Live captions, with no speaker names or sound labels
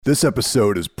This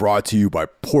episode is brought to you by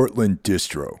Portland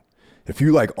Distro. If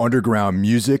you like underground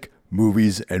music,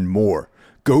 movies, and more,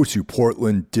 go to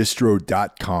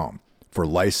portlanddistro.com for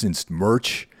licensed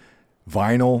merch,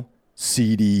 vinyl,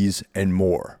 CDs, and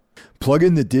more. Plug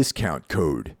in the discount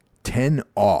code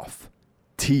 10OFF,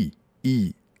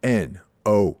 TENOFF,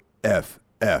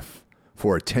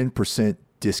 for a 10%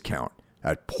 discount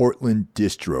at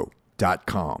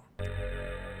portlanddistro.com.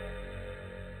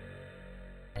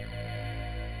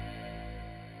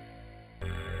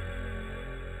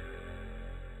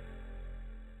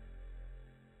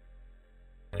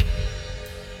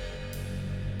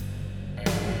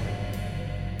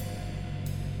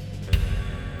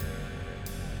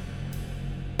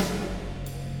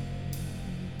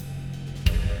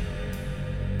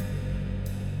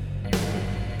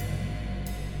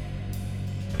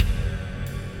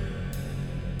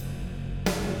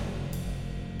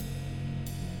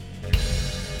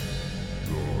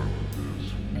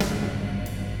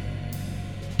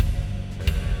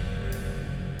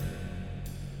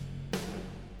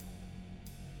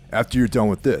 After you're done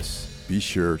with this, be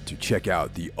sure to check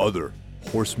out the other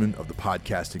Horsemen of the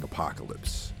Podcasting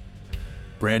Apocalypse.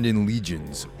 Brandon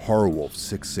Legion's Horrorwolf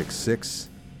 666,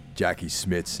 Jackie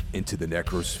Smith's Into the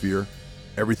Necrosphere,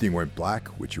 Everything Went Black,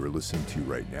 which you are listening to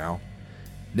right now,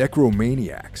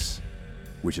 Necromaniacs,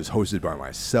 which is hosted by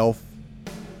myself,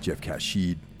 Jeff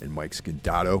Kashid, and Mike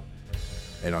Scandato.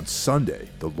 And on Sunday,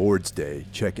 the Lord's Day,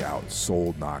 check out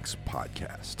Soul Knox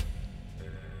Podcast.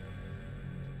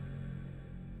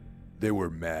 They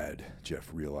were mad, Jeff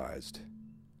realized.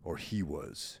 Or he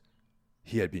was.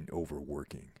 He had been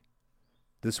overworking.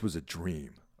 This was a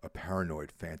dream, a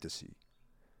paranoid fantasy.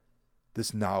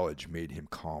 This knowledge made him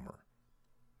calmer.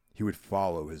 He would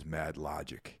follow his mad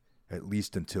logic, at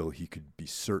least until he could be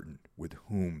certain with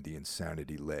whom the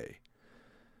insanity lay.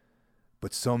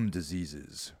 But some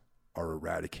diseases are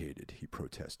eradicated, he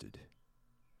protested.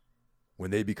 When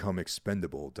they become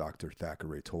expendable, Dr.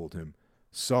 Thackeray told him,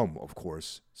 some, of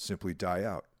course, simply die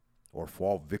out or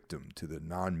fall victim to the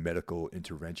non-medical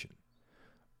intervention.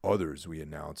 Others we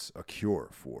announce a cure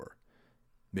for.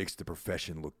 Makes the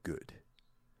profession look good.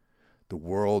 The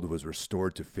world was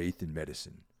restored to faith in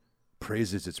medicine,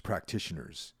 praises its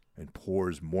practitioners, and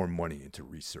pours more money into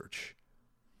research.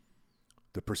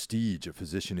 The prestige a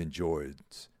physician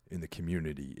enjoys in the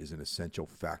community is an essential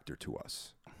factor to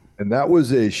us. And that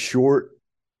was a short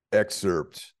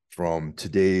excerpt from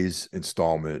today's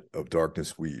installment of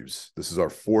Darkness Weaves. This is our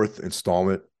fourth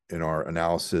installment in our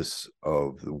analysis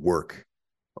of the work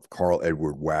of Karl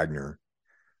Edward Wagner.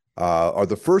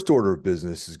 The first order of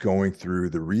business is going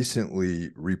through the recently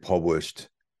republished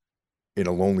In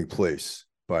a Lonely Place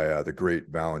by the great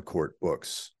Valancourt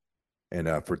Books. And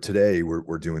for today,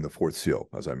 we're doing the fourth seal,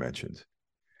 as I mentioned.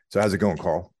 So how's it going,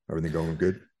 Karl? Everything going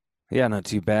good? Yeah, not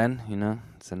too bad.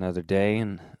 It's another day,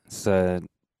 and it's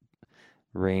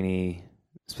rainy.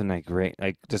 It's been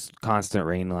like just constant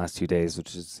rain the last 2 days,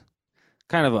 which is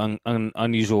kind of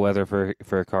unusual weather for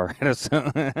a Colorado.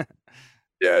 So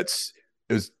Yeah, it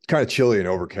was kind of chilly and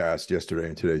overcast yesterday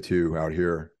and today too out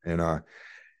here. And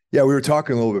yeah, we were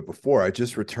talking a little bit before. I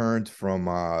just returned from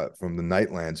the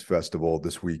Nightlands Festival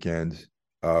this weekend,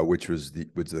 which was the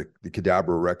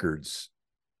Cadabra Records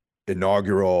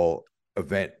inaugural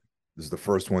event. This is the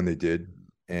first one they did,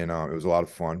 and it was a lot of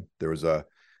fun. There was a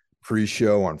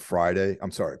pre-show on Thursday,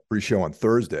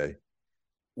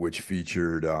 which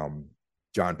featured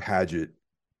John Padgett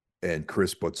and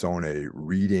Chris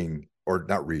Bozzone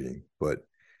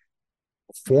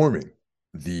performing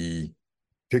the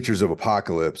Pictures of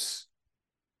Apocalypse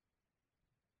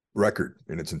record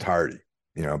in its entirety.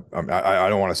 I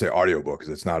don't want to say audiobook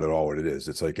because it's not at all what it is.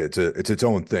 It's like it's its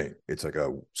own thing. It's like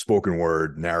a spoken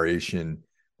word narration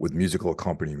with musical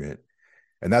accompaniment,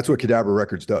 and that's what Cadabra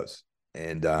Records does.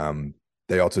 And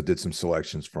they also did some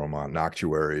selections from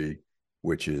Noctuary,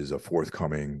 which is a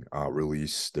forthcoming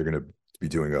release. They're going to be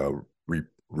doing a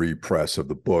repress of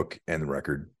the book and the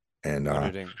record. And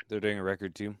they're doing a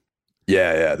record too.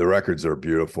 Yeah, the records are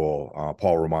beautiful.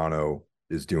 Paul Romano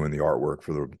is doing the artwork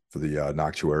for the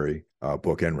Noctuary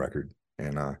book and record.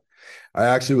 And I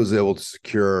actually was able to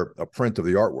secure a print of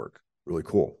the artwork. Really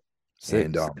cool. Sick.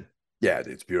 And yeah,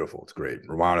 it's beautiful. It's great.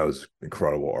 Romano's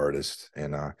incredible artist.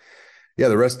 And yeah,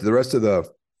 the rest of the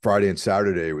Friday and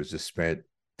Saturday was just spent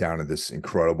down in this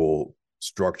incredible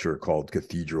structure called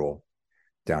Cathedral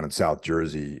down in South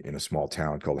Jersey in a small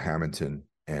town called Hamilton.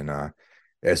 And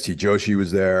ST Joshi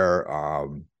was there,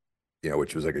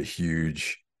 which was like a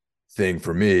huge thing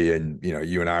for me. And,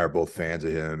 you and I are both fans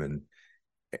of him. And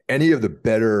any of the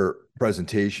better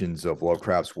presentations of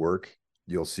Lovecraft's work,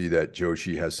 you'll see that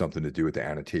Joshi has something to do with the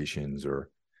annotations or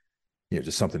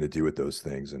just something to do with those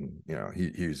things. And,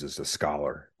 he was just a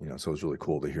scholar, so it was really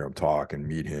cool to hear him talk and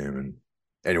meet him. And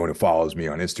anyone who follows me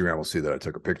on Instagram will see that I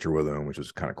took a picture with him, which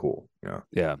was kind of cool.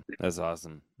 Yeah, that's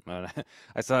awesome.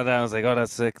 I saw that. I was like, oh,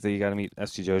 that's sick that you got to meet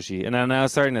SG Joshi. And then I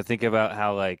was starting to think about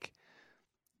how like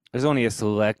there's only a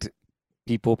select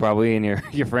people probably in your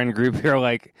your friend group who are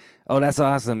like, oh, that's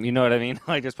awesome. You know what I mean?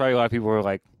 Like there's probably a lot of people who are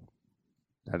like,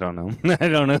 I don't know. I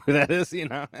don't know who that is, you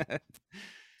know.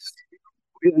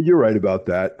 Yeah, you're right about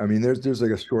that. I mean, there's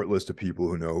like a short list of people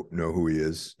who know who he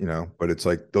is, but it's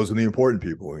like those are the important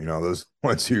people, those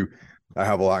ones who I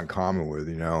have a lot in common with,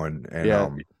 and Yeah.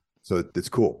 so it's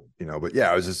cool, But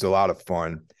yeah, it was just a lot of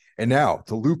fun. And now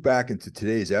to loop back into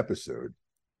today's episode,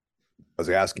 I was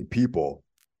asking people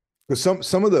because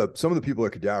some of the people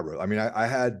at Cadabra, I mean, I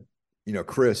had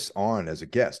Chris on as a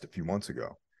guest a few months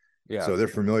ago, Yeah. so they're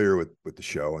familiar with the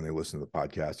show and they listen to the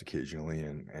podcast occasionally,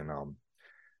 and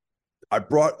I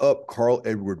brought up Carl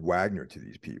Edward Wagner to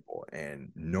these people,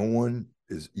 and no one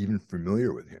is even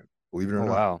familiar with him, believe it or Oh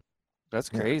not. wow. That's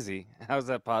Yeah. crazy. How's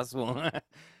that possible?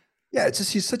 Yeah, it's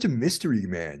just he's such a mystery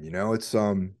man, It's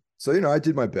so I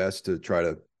did my best to try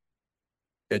to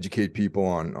educate people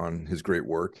on his great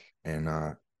work. And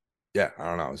yeah, I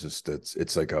don't know.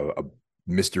 It's like a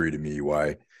mystery to me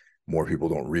why more people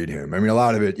don't read him. I mean, a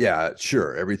lot of it, yeah,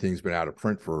 sure, everything's been out of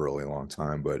print for a really long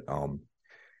time, but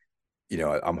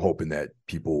I'm hoping that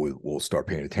people will start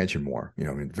paying attention more.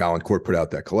 I mean, Valancourt put out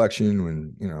that collection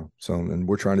when, and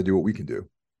we're trying to do what we can do.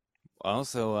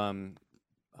 Also, um,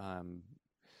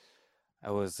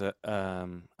 I was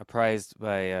apprised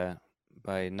by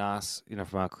Nas,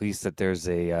 from Alclise that there's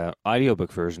a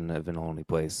audiobook version of An Only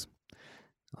Place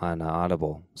on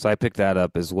Audible. So I picked that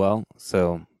up as well.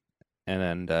 So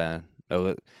and then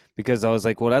because I was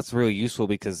like, well, that's really useful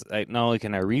because not only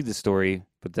can I read the story,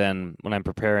 but then when I'm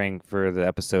preparing for the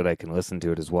episode, I can listen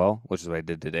to it as well, which is what I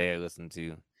did today. I listened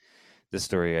to this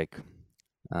story like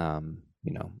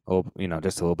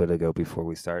just a little bit ago before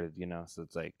we started, so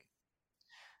it's like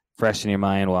fresh in your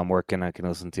mind while I'm working. I can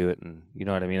listen to it, and you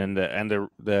know what I mean. And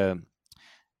the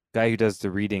guy who does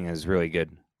the reading is really good.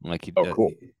 Like Oh,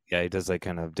 cool. yeah, he does like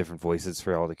kind of different voices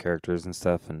for all the characters and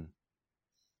stuff, and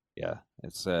yeah,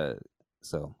 it's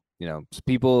so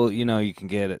people, you can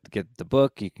get the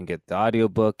book, you can get the audio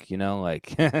book,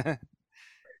 like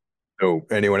So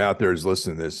anyone out there is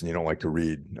listening to this and you don't like to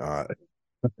read,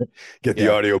 get the yeah,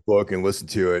 audio book and listen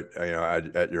to it,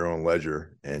 at your own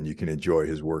leisure, and you can enjoy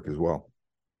his work as well.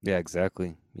 yeah,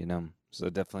 exactly. So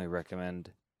definitely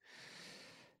recommend.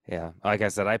 Yeah, like I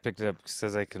said, I picked it up because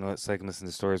so I can listen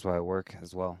to stories while I work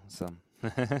as well. So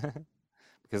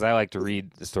because I like to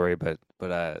read the story, but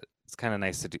it's kind of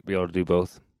nice to be able to do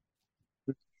both.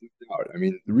 I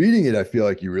mean, reading it, I feel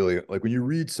like you really like when you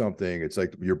read something, it's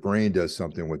like your brain does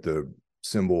something with the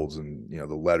symbols and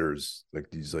the letters, like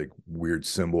these like weird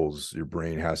symbols. Your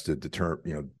brain has to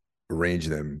arrange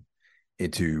them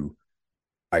into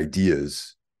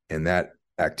ideas, and that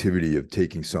activity of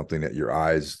taking something that your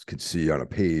eyes could see on a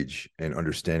page and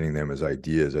understanding them as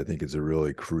ideas, I think is a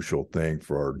really crucial thing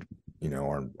for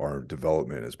our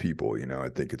development as people. I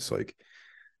think it's like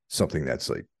something that's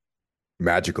like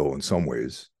magical in some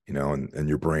ways, and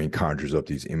your brain conjures up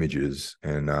these images.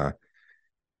 And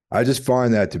I just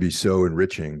find that to be so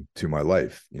enriching to my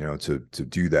life, to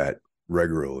do that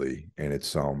regularly. And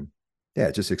it's yeah,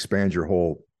 it just expands your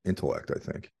whole intellect, I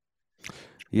think.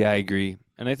 Yeah, I agree,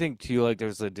 and I think too, like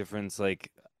there's a difference.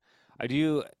 Like I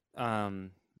do, I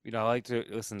like to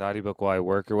listen to audiobook while I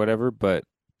work or whatever, but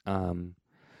um,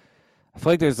 I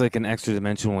feel like there's like an extra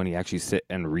dimension when you actually sit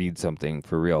and read something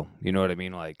for real. You know what I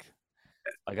mean? Like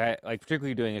I like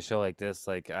particularly doing a show like this,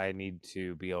 like I need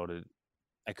to be able to.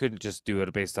 I couldn't just do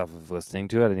it based off of listening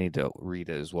to it. I need to read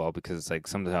it as well because it's like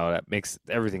somehow that makes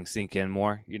everything sink in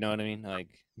more. You know what I mean? Like,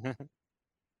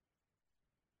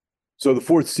 So the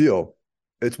Fourth Seal,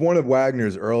 it's one of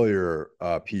Wagner's earlier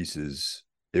pieces.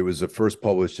 It was first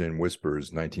published in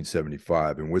Whispers,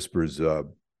 1975, and Whispers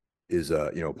is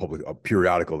a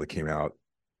periodical that came out.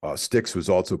 Styx was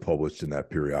also published in that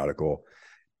periodical,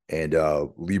 and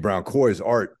Lee Brown Coy's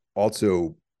art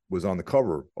also was on the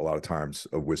cover a lot of times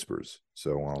of Whispers.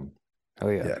 So oh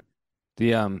yeah. yeah.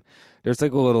 The there's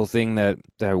like a little thing that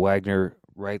Wagner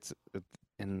writes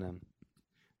in the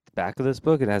back of this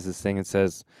book. It has this thing. It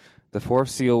says, "The Fourth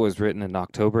Seal was written in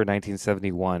October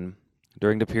 1971,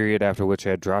 during the period after which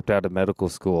I had dropped out of medical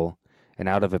school and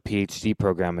out of a PhD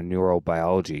program in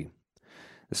neurobiology.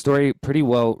 The story pretty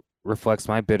well reflects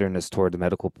my bitterness toward the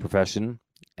medical profession,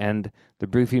 and the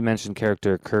briefly mentioned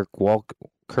character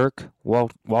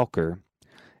Walker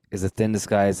is a thin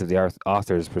disguise of the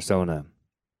author's persona.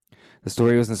 The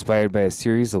story was inspired by a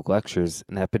series of lectures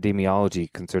in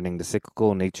epidemiology concerning the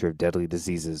cyclical nature of deadly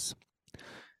diseases.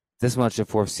 This much of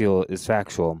Fourth Seal is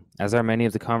factual, as are many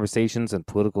of the conversations and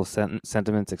political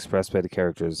sentiments expressed by the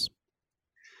characters.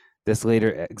 This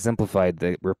later exemplified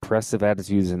the repressive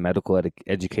attitudes in medical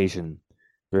education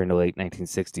during the late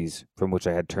 1960s, from which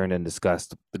I had turned and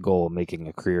discussed the goal of making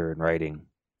a career in writing.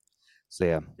 So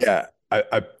yeah. Yeah,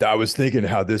 I was thinking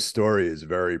how this story is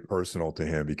very personal to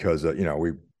him because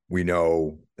we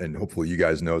know, and hopefully you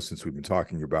guys know since we've been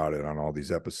talking about it on all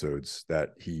these episodes,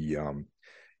 that he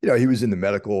was in the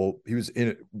medical, he was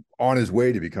in on his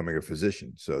way to becoming a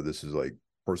physician. So this is like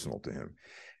personal to him.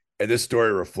 And this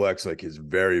story reflects like his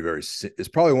it's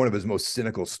probably one of his most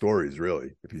cynical stories,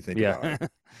 really, if you think about Yeah.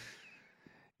 it.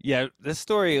 Yeah, this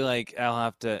story, like, I'll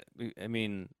have to, I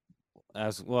mean,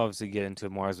 as we'll obviously get into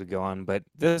it more as we go on, but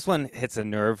this one hits a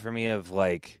nerve for me of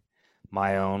like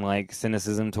my own like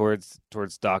cynicism towards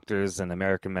doctors and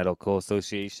American Medical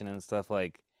Association and stuff,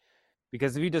 like,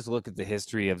 because if you just look at the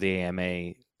history of the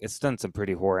AMA, it's done some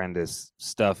pretty horrendous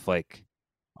stuff, like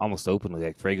almost openly,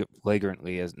 like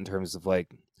flagrantly, as in terms of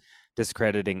like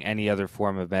discrediting any other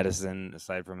form of medicine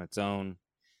aside from its own,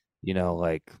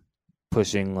 like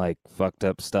pushing like fucked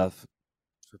up stuff.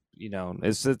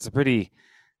 It's a pretty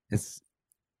it's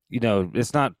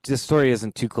it's not, this story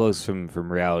isn't too close from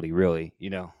reality, really.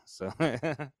 So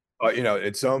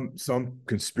In some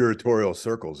conspiratorial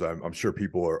circles, I'm sure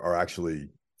people are actually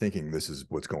thinking this is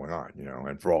what's going on,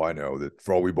 and for all I know, that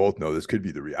for all we both know, this could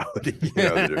be the reality.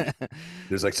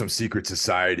 There's like some secret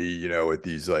society, with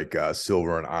these like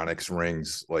silver and onyx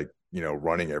rings, like,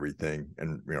 running everything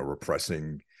and,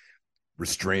 repressing,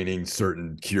 restraining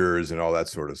certain cures and all that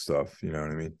sort of stuff. You know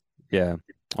what I mean? yeah.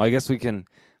 Well, I guess we can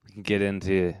get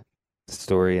into the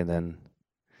story and then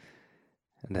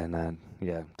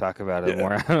yeah, talk about it Yeah.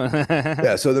 more.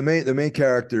 Yeah. So the main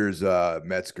character is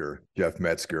Metzger, Jeff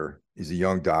Metzger. He's a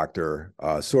young doctor,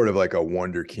 sort of like a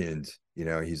wonderkind.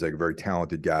 He's like a very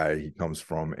talented guy. He comes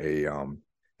from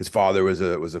his father was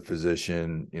a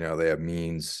physician. They have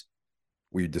means.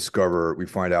 We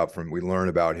learn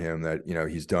about him that,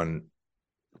 he's done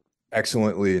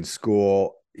excellently in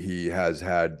school. He has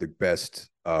had the best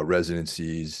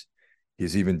residencies.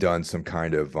 He's even done some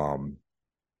kind of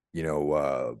you know,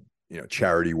 uh,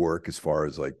 charity work as far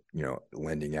as like,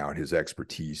 lending out his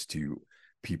expertise to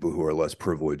people who are less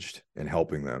privileged and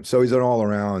helping them. So he's an all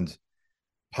around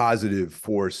positive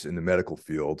force in the medical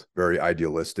field, very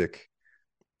idealistic,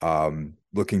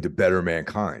 looking to better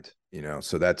mankind,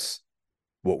 So that's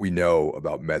what we know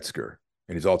about Metzger.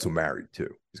 And he's also married too.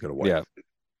 He's got a wife. Yeah,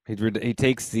 he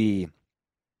takes the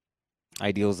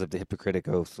ideals of the Hippocratic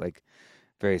Oath like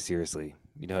very seriously.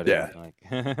 You know what I Yeah. mean?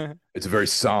 Like, It's a very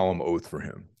solemn oath for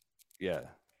him. yeah.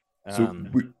 So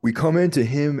we come into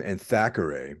him and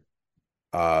Thackeray.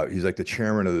 He's like the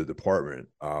chairman of the department,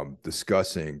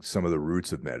 discussing some of the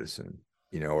roots of medicine,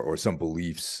 or some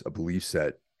beliefs, a belief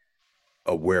set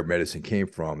of where medicine came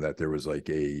from, that there was like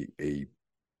a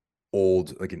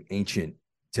old, like an ancient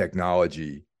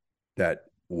technology that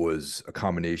was a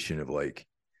combination of like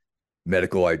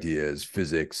medical ideas,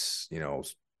 physics,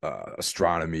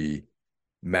 astronomy,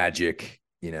 magic,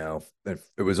 and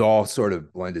it was all sort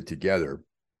of blended together,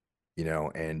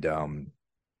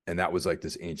 and that was like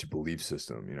this ancient belief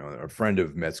system. A friend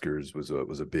of Metzger's was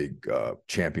a big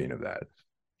champion of that.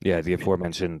 Yeah, the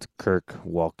aforementioned Kirk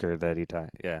Walker that he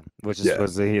died. Yeah, which is Yeah.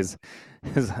 supposedly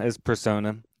his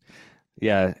persona.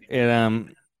 Yeah,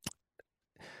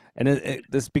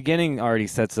 this beginning already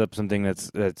sets up something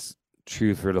that's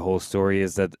true for the whole story,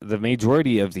 is that the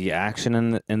majority of the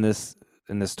action in this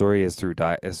story is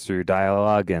through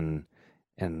dialogue and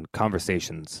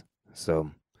conversations.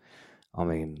 So I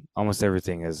mean, almost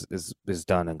everything is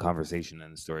done in conversation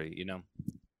in the story.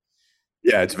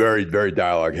 Yeah, it's very, very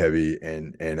dialogue heavy,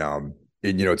 and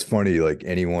it's funny. Like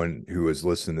anyone who has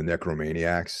listened to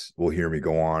Necromaniacs will hear me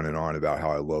go on and on about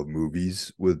how I love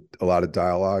movies with a lot of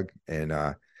dialogue, and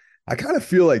I kind of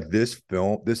feel like this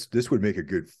would make a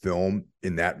good film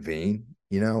in that vein.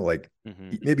 Like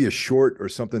Hmm. maybe a short or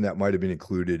something that might have been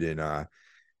included in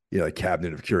like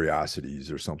Cabinet of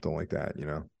Curiosities or something like that.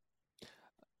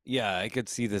 Yeah, I could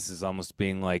see this as almost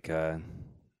being like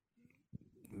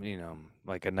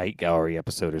like a night gallery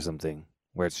episode or something,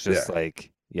 where it's Yeah. just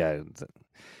like, yeah, it's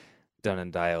done in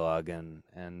dialogue and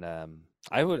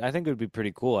I think it would be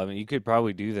pretty cool. I mean, you could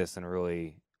probably do this in a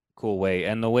really cool way,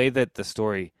 and the way that the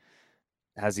story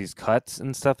has these cuts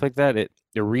and stuff like that, it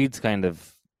reads kind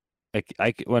of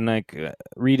like when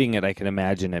reading it, I can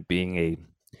imagine it being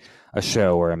a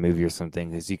show or a movie or something,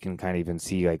 because you can kind of even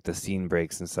see like the scene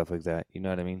breaks and stuff like that. You know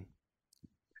what I mean?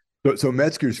 So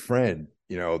Metzger's friend,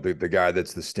 the guy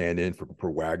that's the stand-in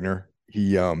for Wagner.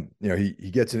 He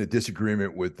gets in a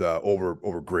disagreement with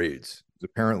over grades.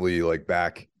 Apparently, like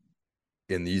back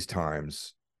in these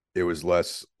times, it was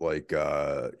less like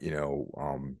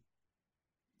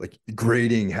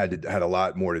grading had a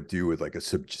lot more to do with like a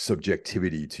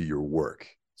subjectivity to your work,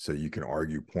 so you can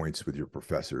argue points with your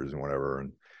professors and whatever.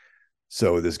 And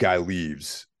so this guy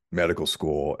leaves medical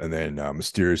school and then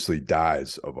mysteriously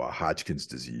dies of a Hodgkin's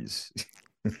disease.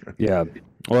 Yeah.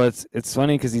 Well, it's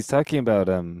funny because he's talking about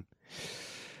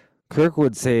Kirk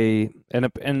would say, and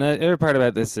the other part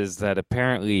about this is that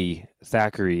apparently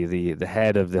Thackeray, the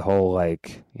head of the whole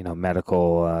like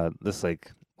medical this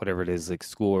like whatever it is like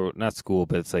school or not school,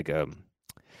 but it's like Called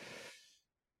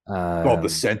the um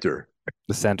Center.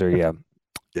 the center. Yeah.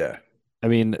 Yeah. I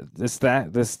mean this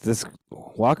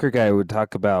Walker guy would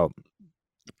talk about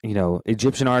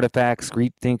Egyptian artifacts,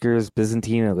 Greek thinkers,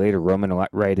 Byzantine and later Roman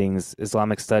writings,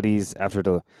 Islamic studies after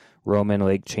the Roman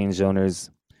lake changed owners,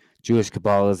 Jewish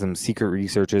Kabbalism, secret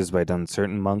researches by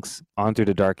certain monks on through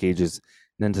the Dark Ages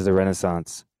and into the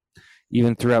Renaissance,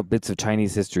 even throughout bits of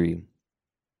Chinese history.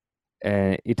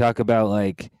 And you talk about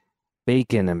like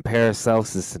Bacon and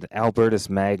Paracelsus and Albertus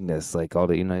Magnus, like all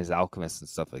the his alchemists and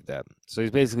stuff like that. So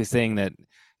he's basically saying that,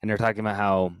 and they're talking about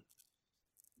how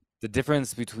the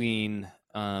difference between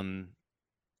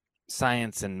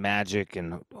science and magic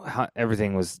and how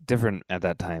everything was different at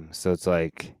that time. So it's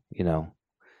like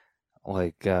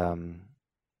like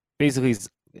basically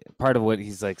part of what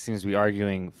he's like seems to be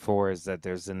arguing for is that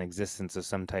there's an existence of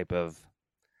some type of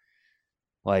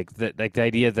like the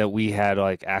idea that we had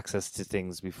like access to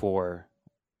things before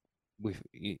we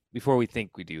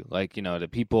think we do, like the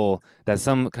people that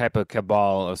some type of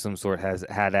cabal of some sort has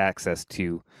had access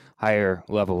to higher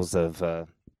levels of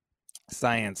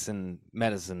science and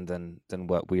medicine than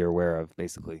what we are aware of,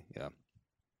 basically. Yeah.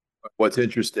 What's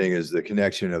interesting is the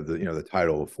connection of the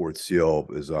title of Fourth Seal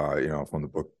is from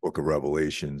the book of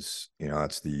Revelations.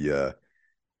 That's the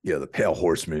pale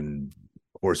horseman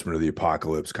of the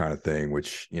apocalypse kind of thing,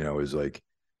 which is like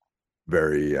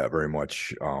very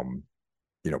much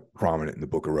prominent in the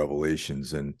book of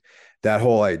Revelations. And that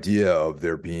whole idea of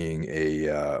there being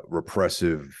a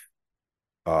repressive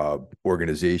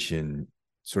organization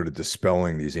sort of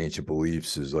dispelling these ancient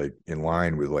beliefs is like in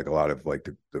line with like a lot of like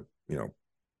the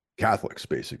Catholics,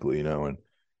 basically, and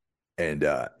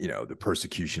the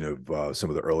persecution of some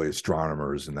of the early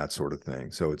astronomers and that sort of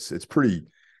thing. So it's pretty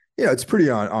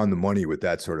on the money with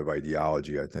that sort of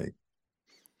ideology, I think.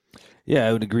 Yeah,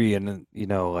 I would agree. And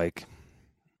like,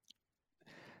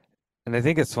 and I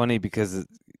think it's funny because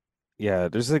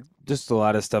there's like just a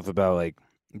lot of stuff about like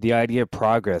the idea of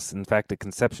progress. In fact, the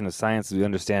conception of science as we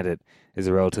understand it is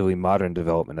a relatively modern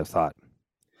development of thought.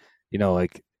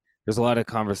 Like there's a lot of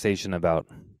conversation about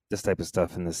this type of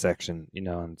stuff in this section,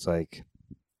 and it's like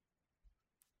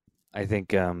I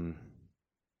think yeah,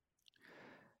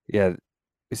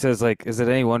 it says like, is it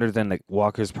any wonder then that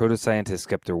Walker's proto-scientists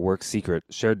kept their work secret,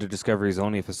 shared their discoveries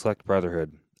only with a select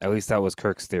brotherhood? At least that was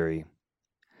Kirk's theory.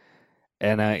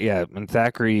 And and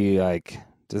Thackeray like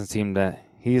doesn't seem to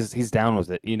he's down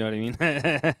with it. You know what I mean?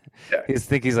 Yeah.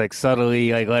 He's like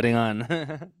subtly like letting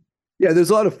on. Yeah,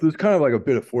 there's kind of like a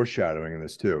bit of foreshadowing in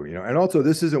this too, and also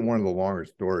this isn't one of the longer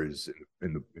stories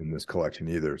in this collection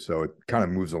either, so it kind of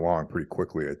moves along pretty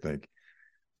quickly, I think.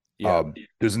 Yeah.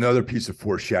 There's another piece of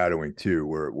foreshadowing too,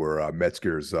 where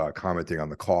Metzger's commenting on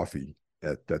the coffee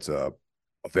that's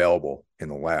available in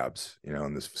the labs,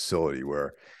 in this facility,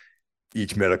 where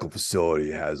each medical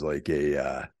facility has like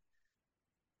a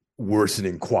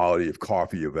worsening quality of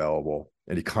coffee available,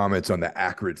 and he comments on the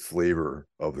acrid flavor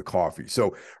of the coffee.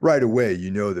 So right away,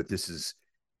 that this is,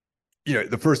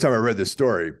 the first time I read this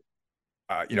story,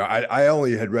 I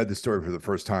only had read the story for the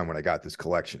first time when I got this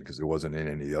collection because it wasn't in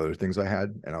any of the other things I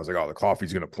had. And I was like, oh, the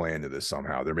coffee's going to play into this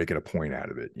somehow. They're making a point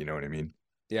out of it. You know what I mean?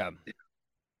 Yeah.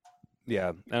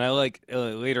 Yeah. And I like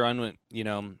later on when,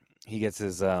 he gets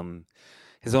his own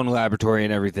laboratory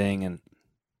and everything. And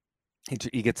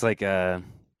he gets like a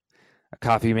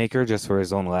coffee maker just for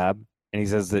his own lab. And he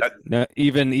says that no,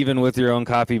 even with your own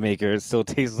coffee maker, it still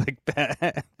tastes like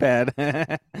bad.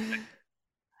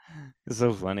 It's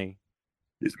so funny.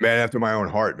 He's a man after my own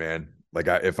heart, man. Like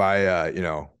if I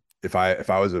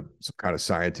was some kind of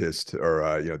scientist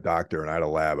or doctor and I had a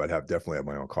lab, I'd definitely have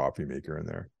my own coffee maker in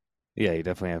there. Yeah, you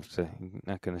definitely have to. You're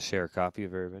not going to share a copy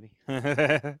of everybody.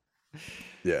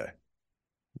 Yeah.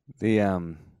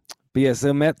 But yeah,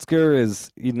 so Metzger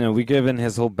is, we given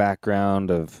his whole background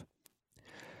of,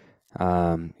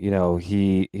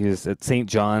 he was at St.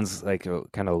 John's, like a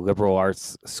kind of liberal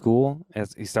arts school.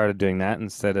 As he started doing that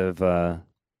instead of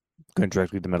going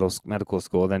directly to medical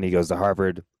school. Then he goes to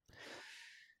Harvard.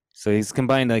 So he's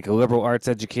combined like a liberal arts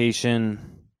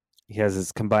education. He has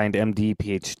his combined MD,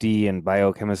 PhD in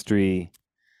biochemistry,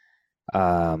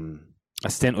 um, a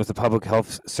stint with the Public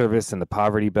Health Service in the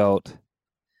Poverty Belt.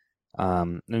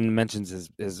 And he mentions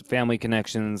his family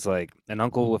connections, like an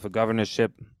uncle with a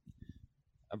governorship,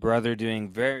 a brother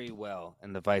doing very well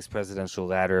in the vice presidential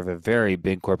ladder of a very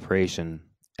big corporation,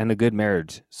 and a good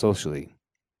marriage socially.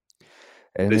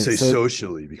 They And say so,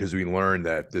 socially because we learned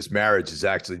that this marriage is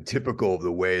actually typical of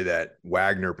the way that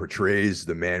Wagner portrays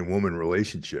the man-woman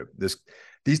relationship.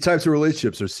 These types of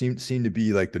relationships seem to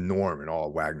be like the norm in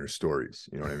all Wagner stories.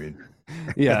 You know what I mean?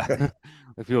 yeah,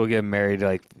 if people get married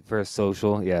like for a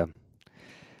social, yeah.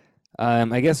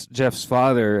 I guess Jeff's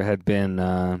father had been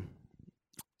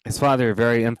his father,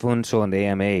 very influential in the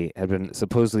AMA, had been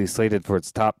supposedly slated for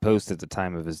its top post at the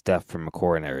time of his death from a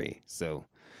coronary. So,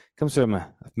 comes from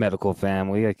a medical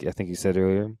family, I think you said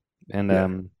earlier, and Yeah.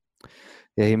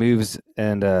 yeah, he moves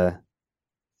and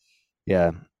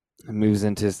yeah, moves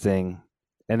into his thing,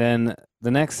 and then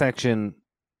the next section,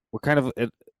 we're kind of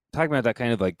talking about that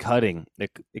kind of like cutting.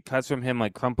 It cuts from him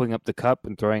like crumpling up the cup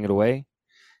and throwing it away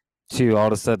to all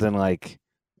of a sudden like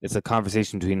it's a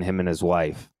conversation between him and his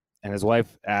wife, and his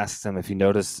wife asks him if he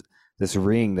noticed this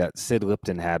ring that Sid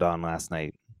Lipton had on last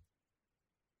night.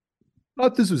 I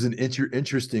thought this was an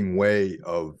interesting way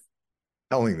of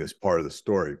telling this part of the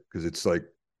story because it's like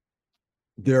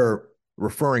they're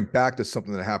referring back to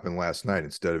something that happened last night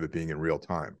instead of it being in real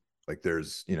time. Like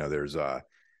there's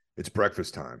it's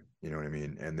breakfast time, you know what I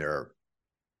mean? And they're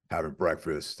having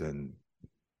breakfast and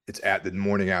it's at the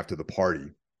morning after the party.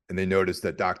 And they noticed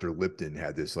that Dr. Lipton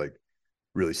had this like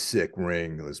really sick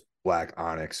ring, this black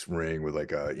onyx ring with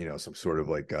like a, some sort of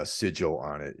like a sigil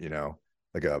on it,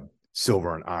 like a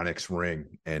silver and onyx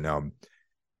ring. And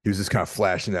he was just kind of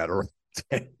flashing that around.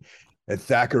 And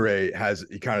Thackeray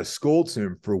he kind of scolds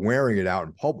him for wearing it out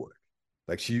in public.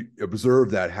 Like she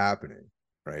observed that happening,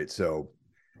 right? So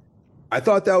I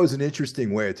thought that was an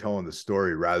interesting way of telling the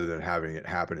story rather than having it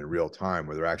happen in real time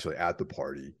where they're actually at the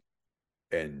party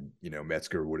and,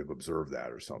 Metzger would have observed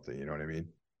that or something. You know what I mean?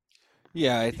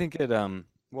 Yeah, I think it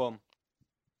well,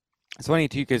 it's funny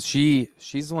too because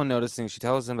she's the one noticing. She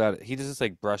tells him about it. He just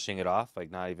like brushing it off,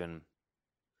 like not even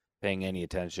paying any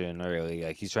attention or really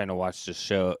like he's trying to watch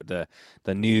the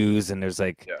news, and there's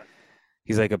like Yeah.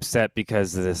 he's like upset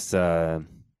because of this I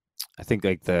think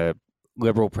like the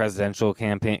liberal presidential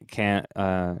campaign can't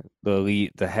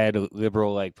the head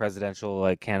liberal like presidential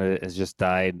like candidate has just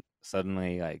died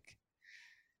suddenly, like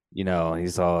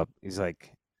he's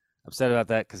like upset about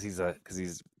that because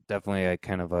he's definitely a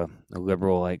kind of a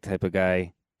liberal like type of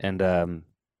guy, and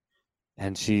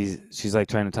she's like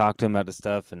trying to talk to him about the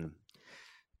stuff, and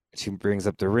she brings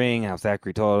up the ring, how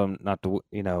Thackeray told him not to,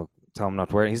 tell him not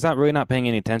to wear it. He's not really not paying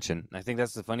any attention. I think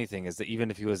that's the funny thing is that even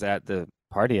if he was at the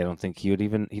party, I don't think he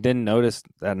didn't notice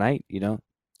that night,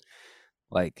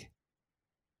 like,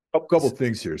 A couple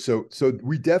things here. So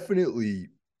we definitely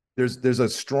there's a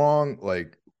strong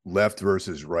like left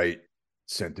versus right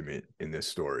sentiment in this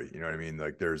story. You know what I mean?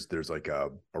 Like there's like a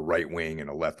right wing and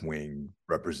a left wing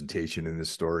representation in this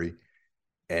story.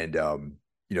 And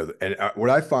what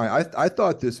I find, I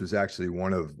thought this was actually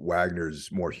one of Wagner's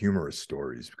more humorous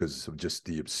stories because of just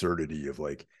the absurdity of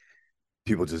like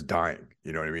people just dying.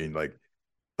 You know what I mean? Like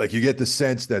you get the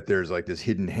sense that there's like this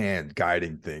hidden hand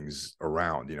guiding things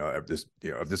around. If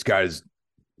this guy's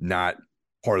not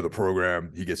part of the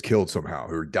program, he gets killed somehow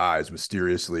or dies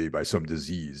mysteriously by some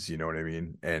disease. You know what I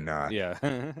mean? yeah.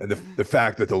 And the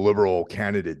fact that the liberal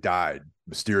candidate died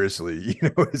mysteriously,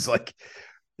 is like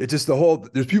it's just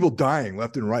there's people dying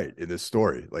left and right in this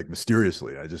story, like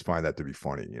mysteriously. I just find that to be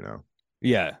funny.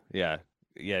 Yeah, yeah,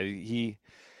 yeah.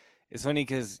 It's funny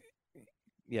because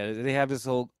yeah, they have this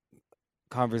whole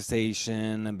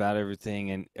conversation about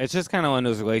everything, and it's just kind of one of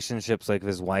those relationships like with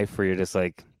his wife where you're just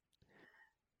like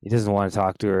he doesn't want to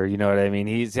talk to her. You know what I mean?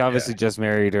 He's Yeah. obviously just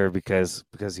married her because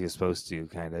he was supposed to,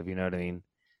 kind of. You know what I mean?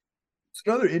 It's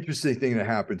another interesting thing that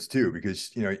happens too,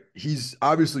 because he's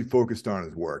obviously focused on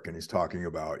his work and he's talking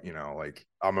about, like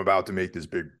I'm about to make this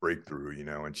big breakthrough,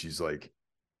 and she's like,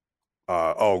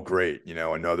 oh great,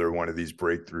 another one of these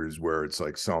breakthroughs where it's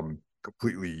like some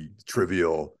completely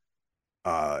trivial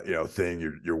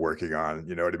thing you're working on,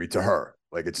 you know what I mean, to her.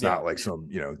 Like it's Yeah. not like some,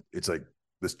 it's like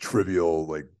this trivial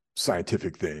like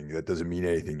scientific thing that doesn't mean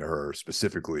anything to her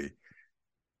specifically.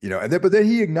 But then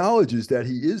he acknowledges that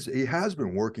he has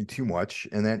been working too much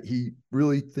and that he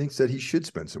really thinks that he should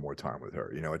spend some more time with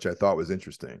her, which I thought was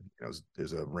interesting.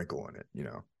 There's a wrinkle in it.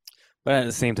 But at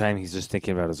the same time, he's just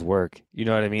thinking about his work. You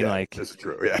know what I mean? Yeah, Like, this is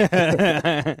true.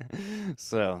 Yeah.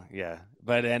 so yeah.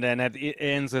 But and then it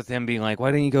ends with him being like,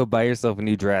 "Why don't you go buy yourself a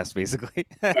new dress?" Basically.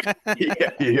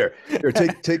 Yeah, here,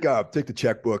 take the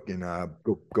checkbook and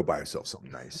go buy yourself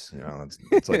something nice. You know,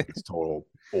 it's like this total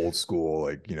old school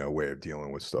like way of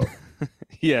dealing with stuff.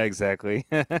 Yeah, exactly.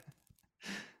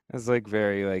 It's like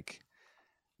very like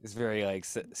it's very like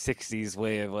 60s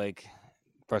way of like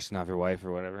brushing off your wife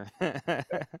or whatever.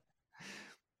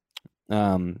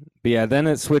 But yeah, then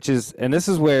it switches, and this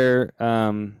is where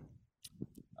oh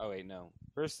wait, no.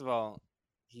 First of all,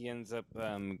 he ends up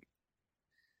oh,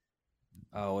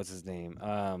 what's his name?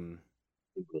 I'm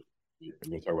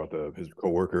gonna talk about the his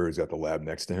coworker who's got the lab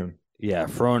next to him. Yeah,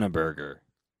 Froneberger.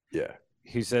 Yeah.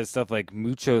 Who says stuff like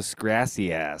muchos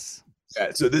gracias.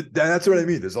 Yeah, so that's what I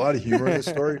mean. There's a lot of humor in this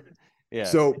story. Yeah.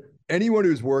 So anyone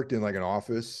who's worked in like an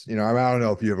office, I mean, I don't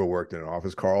know if you ever worked in an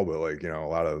office, Carl, but like, a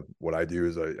lot of what I do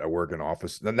is I work in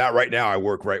office. Not right now. I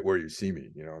work right where you see me,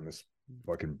 in this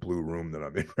fucking blue room that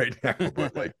I'm in right now.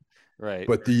 But like, Right.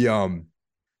 but the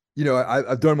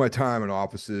I've done my time in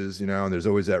offices, and there's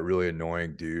always that really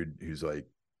annoying dude who's like,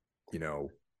 you know,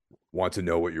 wants to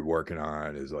know what you're working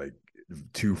on, is like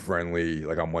too friendly,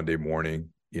 like on Monday morning,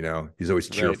 he's always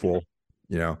Right. cheerful,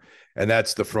 and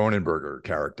that's the Fronenberger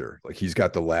character. Like he's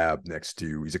got the lab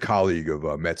he's a colleague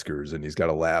of Metzger's, and he's got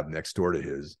a lab next door to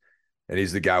his, and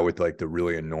he's the guy with like the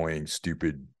really annoying,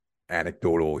 stupid,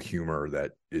 anecdotal humor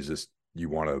that is just, you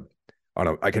want to,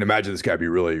 I can imagine this guy be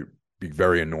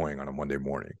very annoying on a Monday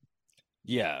morning.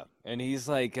 Yeah. And he's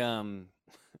like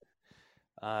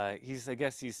I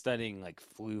guess he's studying like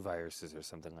flu viruses or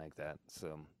something like that.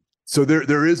 So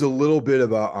there is a little bit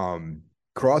of a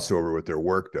crossover with their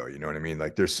work, though. You know what I mean?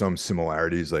 Like there's some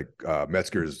similarities. Like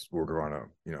Metzger's working on a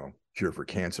cure for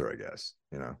cancer, I guess.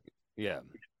 Yeah.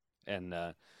 And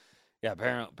yeah,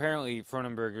 apparently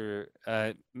Fronenberger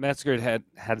Metzger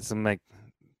had some like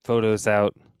photos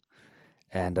out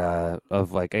and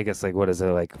of like, I guess, like, what is it,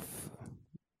 like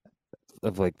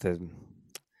of like the, what do you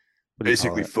call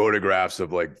Basically it? photographs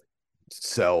of like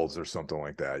cells or something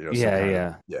like that. Some Yeah, kind of,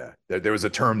 yeah. yeah. There was a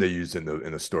term they used in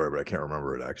the story, but I can't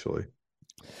remember it actually.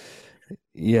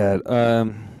 Yeah.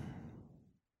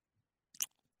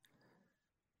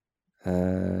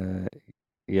 Uh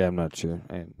yeah, I'm not sure.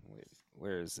 Wait,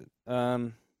 where is it?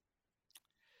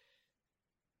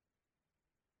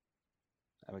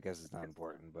 I guess it's not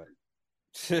important, but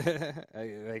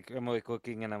I'm like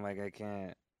looking and I'm like, I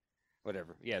can't,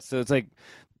 whatever. Yeah, so it's like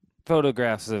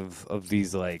photographs of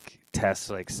these like tests,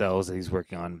 like cells that he's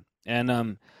working on. And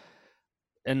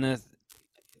the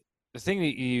thing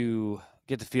that you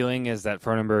get the feeling is that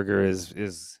Fronenberger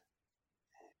is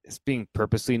being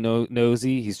purposely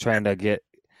nosy. He's trying to get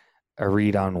a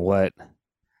read on what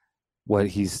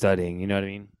he's studying. You know what I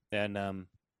mean? And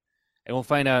we'll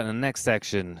find out in the next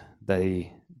section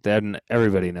that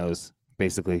everybody knows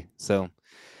basically. So,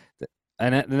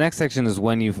 and the next section is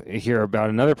when you hear about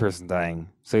another person dying.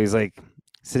 So he's like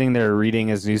sitting there reading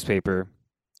his newspaper,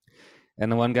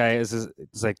 and the one guy is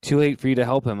like, "Too late for you to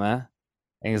help him, huh?"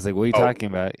 And he's like, "What are you talking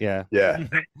about?" Yeah. Yeah.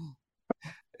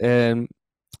 And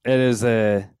it is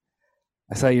I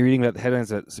saw you reading about the headlines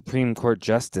that Supreme Court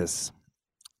Justice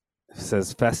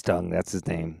says Festung, that's his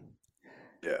name.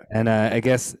 Yeah. And I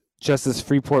guess Justice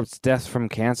Freeport's death from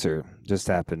cancer just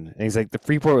happened. And he's like, the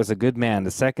Freeport was a good man,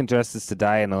 the second justice to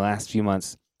die in the last few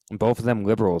months, and both of them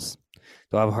liberals.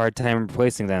 They'll have a hard time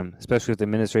replacing them, especially with the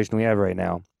administration we have right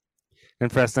now.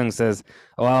 And Festung says,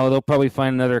 oh, well, they'll probably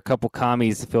find another couple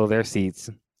commies to fill their seats.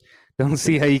 Don't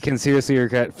see how you can seriously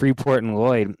regret Freeport and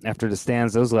Lloyd after the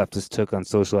stands those leftists took on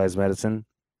socialized medicine.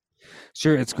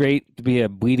 Sure, it's great to be a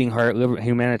bleeding heart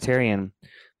humanitarian,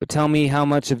 but tell me how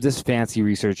much of this fancy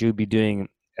research you would be doing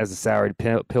as a soured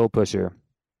pill pusher.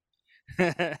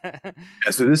 Yeah,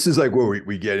 so this is like where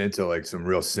we get into like some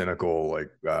real cynical, like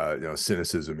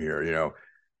cynicism here.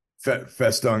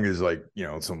 Festung is like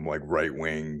some like right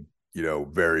wing,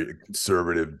 very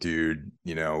conservative dude,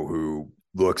 who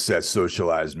looks at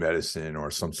socialized medicine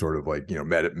or some sort of like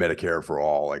Medicare for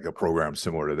all, like a program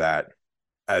similar to that,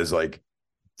 as like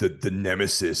the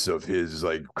nemesis of his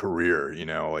like career.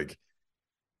 Like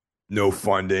no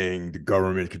funding, the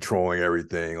government controlling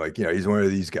everything. Like he's one of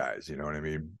these guys. You know what I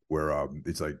mean? Where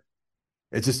it's like,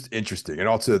 it's just interesting, and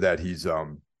also that he's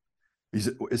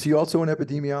is he also an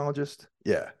epidemiologist?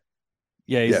 Yeah.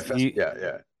 Yeah, Yeah,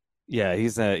 yeah. Yeah,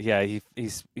 he's I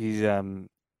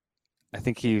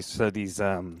think he studies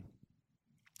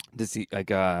disease,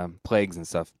 like plagues and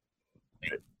stuff.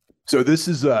 So this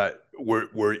is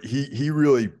where he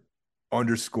really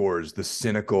underscores the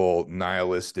cynical,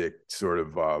 nihilistic sort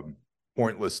of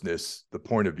pointlessness, the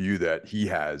point of view that he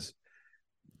has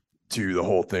to the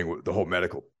whole thing with the whole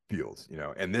medical field,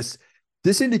 and this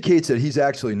indicates that he's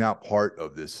actually not part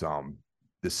of this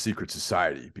secret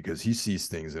society because he sees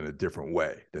things in a different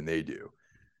way than they do.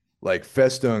 Like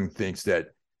Festung thinks that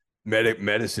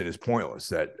medicine is pointless,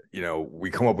 that we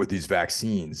come up with these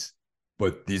vaccines,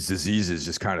 but these diseases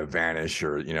just kind of vanish,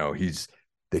 or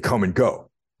they come and go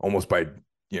almost by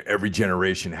every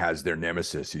generation has their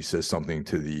nemesis. He says something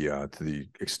to the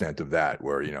extent of that,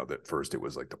 where that first it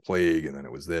was like the plague, and then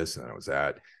it was this, and then it was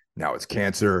that. Now it's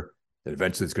cancer, and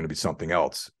eventually it's going to be something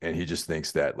else. And he just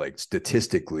thinks that, like,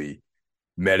 statistically,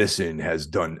 medicine has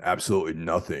done absolutely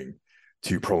nothing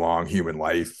to prolong human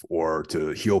life or to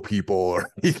heal people or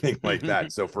anything like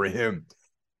that. So for him,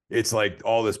 it's like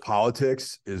all this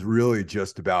politics is really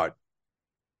just about,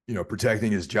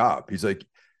 protecting his job. He's like,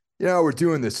 we're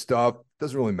doing this stuff.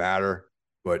 Doesn't really matter,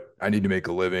 but I need to make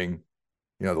a living.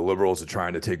 The liberals are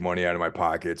trying to take money out of my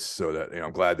pockets so that,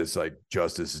 I'm glad this like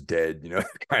justice is dead,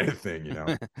 kind of thing,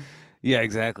 Yeah,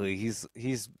 exactly.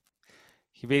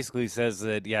 He basically says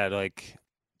that, yeah, like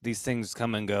these things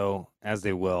come and go as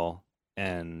they will,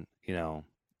 and it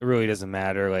really doesn't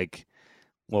matter like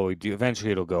what we do.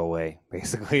 Eventually it'll go away,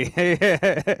 basically.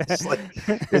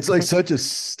 it's like such a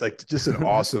like just an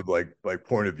awesome like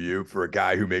point of view for a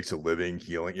guy who makes a living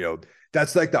healing.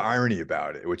 That's like the irony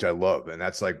about it, which I love, and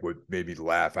that's like what made me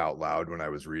laugh out loud when I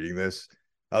was reading this.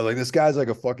 I was like, this guy's like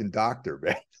a fucking doctor,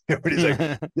 man. But he's like,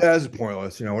 yeah, this is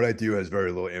pointless. What I do has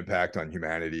very little impact on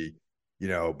humanity,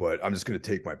 but I'm just going to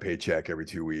take my paycheck every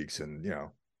 2 weeks. And,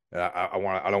 I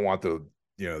don't want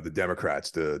the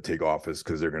Democrats to take office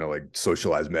because they're going to like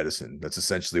socialize medicine. That's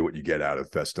essentially what you get out of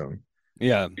Festung.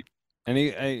 Yeah. And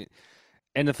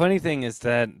the funny thing is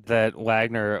that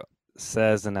Wagner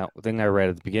says in that thing I read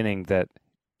at the beginning that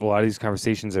a lot of these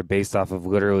conversations are based off of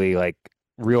literally like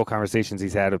real conversations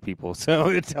he's had with people. So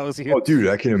it tells you. Oh, dude,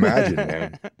 I can imagine,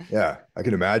 man. Yeah, I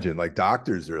can imagine. Like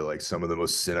doctors are like some of the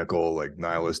most cynical, like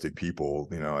nihilistic people,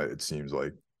 it seems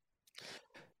like.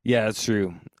 Yeah, it's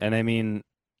true. And I mean,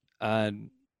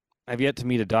 I've yet to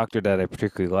meet a doctor that I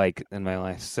particularly like in my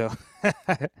life. So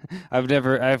I've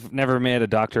never met a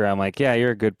doctor I'm like, yeah,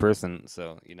 you're a good person.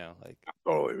 So, like.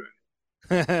 Totally.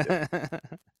 Yeah.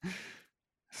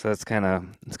 So it's kind of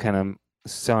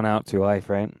sewn out through life,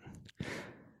 right?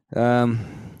 But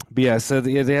yeah, so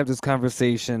they have this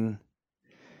conversation,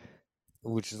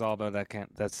 which is all about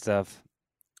that stuff,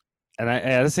 and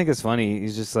I just think it's funny.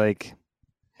 He's just like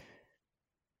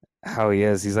how he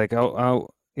is. He's like,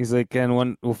 oh, he's like,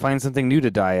 and we'll find something new to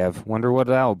die of. Wonder what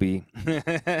that'll be. But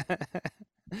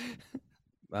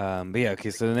yeah,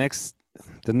 okay. So the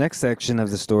next section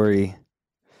of the story,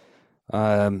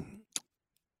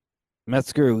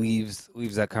 Metzger leaves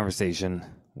that conversation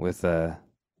with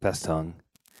Festung,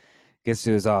 gets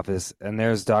to his office, and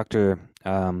there's Dr.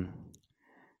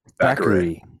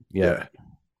 Thackeray. Yeah.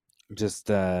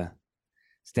 Just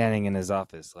standing in his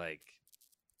office, like,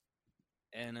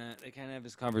 and they kind of have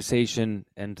this conversation,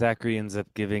 and Thackeray ends up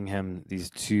giving him these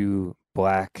two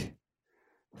black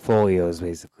folios,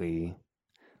 basically,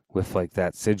 with like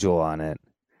that sigil on it,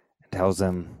 and tells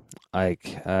him,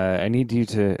 like, I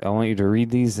want you to read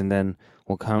these, and then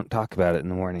we'll talk about it in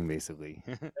the morning, basically.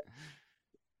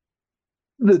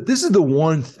 This is the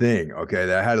one thing, okay,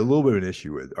 that I had a little bit of an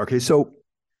issue with. Okay, so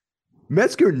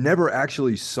Metzger never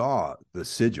actually saw the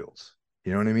sigils.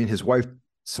 You know what I mean? His wife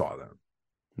saw them.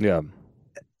 Yeah.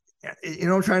 You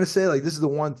know what I'm trying to say? Like, this is the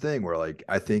one thing where, like,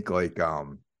 I think, like,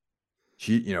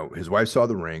 his wife saw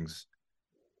the rings.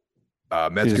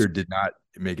 Metzger did not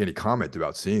make any comment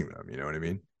about seeing them. You know what I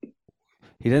mean?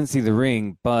 He didn't see the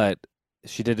ring, but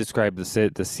she did describe the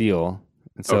seal,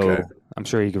 and so okay. I'm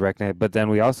sure he could recognize it. But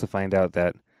then we also find out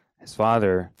that his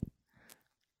father,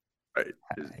 right?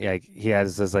 Yeah, he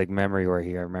has this like memory where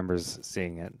he remembers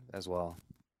seeing it as well.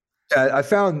 Yeah, I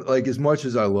found, like, as much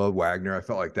as I love Wagner, I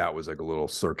felt like that was like a little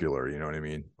circular. You know what I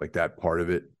mean? Like that part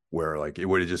of it where like it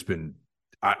would have just been,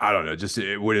 I don't know, just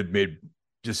it would have made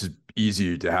just as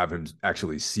easy to have him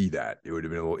actually see that. It would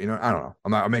have been a little, I don't know.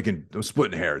 I'm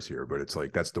splitting hairs here, but it's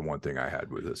like that's the one thing I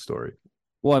had with this story.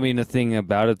 Well, I mean, the thing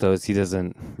about it though is he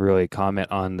doesn't really comment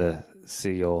on the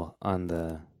seal on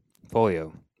the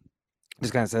folio.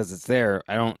 Just kind of says it's there.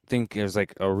 I don't think there's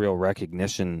like a real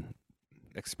recognition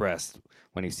expressed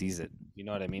when he sees it. You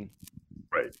know what I mean?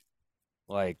 Right.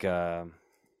 Like, where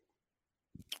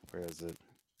is it?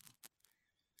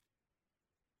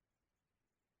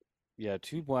 Yeah,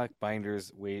 two black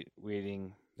binders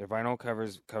waiting. Their vinyl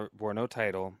covers bore no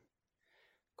title.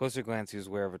 Closer glance, he was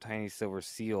aware of a tiny silver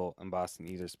seal embossed in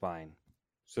either spine.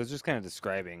 So it's just kind of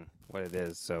describing what it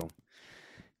is. So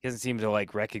he doesn't seem to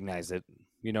like recognize it.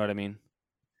 You know what I mean?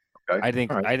 Okay. I All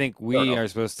think right. I think Fair we enough. are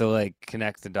supposed to like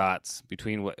connect the dots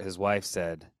between what his wife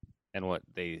said and what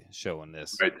they show in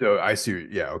this. Right. So I see.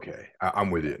 Yeah. Okay. I'm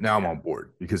with you. Now I'm Yeah. on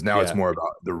board because now it's Yeah. more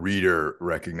about the reader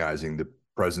recognizing the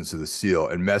presence of the seal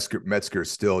and Metzger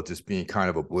still just being kind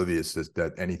of oblivious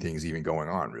that anything's even going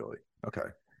on, really. Okay.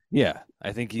 Yeah.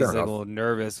 I think Fair he's like a enough. little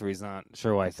nervous where he's not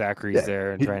sure why Thackeray's Yeah.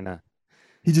 there and He, trying to.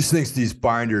 he just thinks these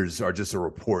binders are just a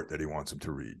report that he wants him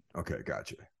to read. Okay.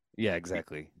 Gotcha. Yeah,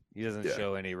 exactly. He doesn't Yeah.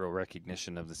 show any real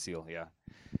recognition of the seal. Yeah.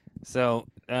 So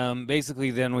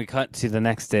basically, then we cut to the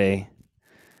next day,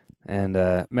 and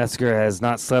Metzger has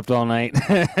not slept all night.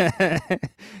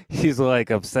 He's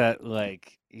like upset,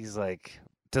 like he's like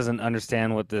doesn't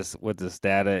understand what this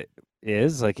data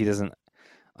is. Like he doesn't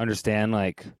understand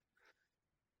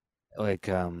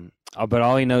but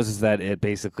all he knows is that it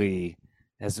basically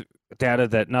has data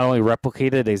that not only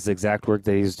replicated his exact work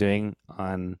that he's doing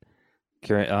on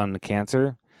the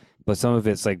cancer, but some of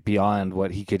it's like beyond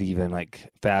what he could even like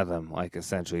fathom. Like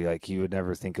essentially, like he would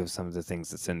never think of some of the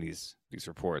things that's in these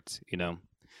reports, you know.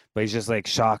 But he's just like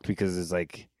shocked because it's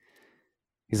like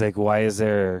he's like, why is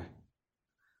there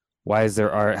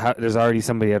there's already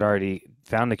somebody had already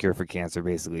found a cure for cancer,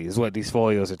 basically is what these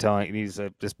folios are telling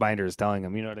this binder is telling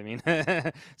him, you know what I mean?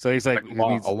 So he's like Like it a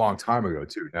means long time ago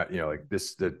too. Not, like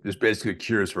there's basically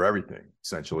cures for everything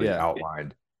essentially yeah,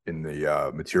 outlined in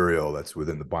the material that's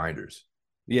within the binders.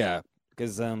 yeah,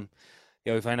 because yeah,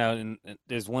 we find out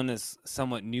there's one that's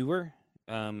somewhat newer,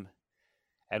 um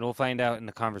and we'll find out in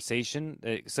the conversation.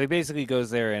 So he basically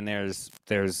goes there, and there's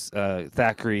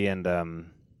Thackeray and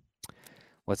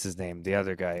what's his name, the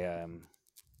other guy,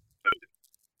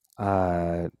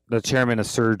 the chairman of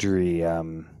surgery,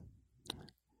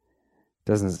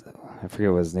 doesn't I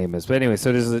forget what his name is, but anyway,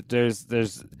 so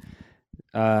there's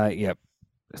yep,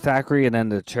 Thackeray, and then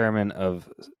the chairman of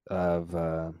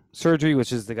surgery,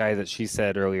 which is the guy that she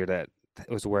said earlier that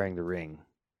was wearing the ring,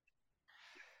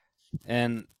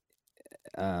 and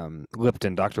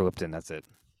Lipton, Dr. Lipton, that's it.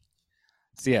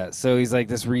 So yeah, so he's like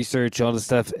this research, all this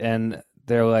stuff, and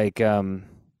they're like,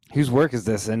 whose work is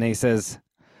this? And he says,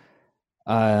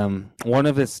 one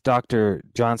of it's Dr.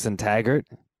 Johnson Taggart,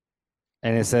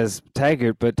 and it says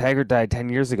Taggart, but Taggart died 10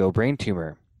 years ago, brain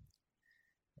tumor.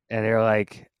 And they're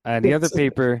like, the other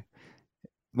paper,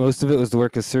 most of it was the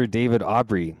work of Sir David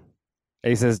Aubrey. And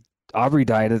he says Aubrey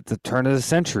died at the turn of the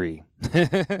century.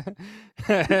 It's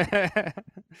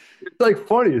like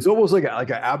funny. It's almost like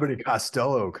a Abbott and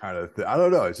Costello kind of thing. I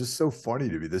don't know. It's just so funny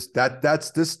to me. This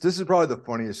is probably the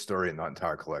funniest story in the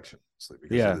entire collection, honestly,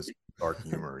 because of Yeah. this dark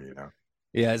humor.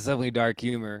 Yeah, it's definitely dark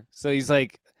humor. So he's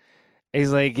like,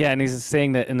 yeah, and he's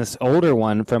saying that in this older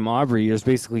one from Aubrey, there's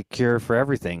basically cure for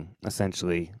everything,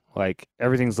 essentially. Like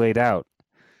everything's laid out.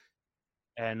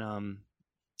 And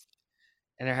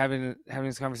they're having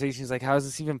this conversation. He's like, how is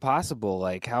this even possible?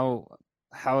 Like how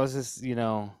is this, you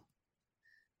know,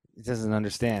 he doesn't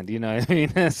understand, you know what I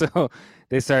mean? So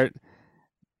they start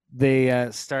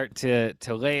start to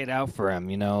lay it out for him,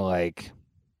 you know, like,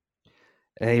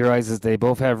 and he realizes they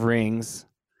both have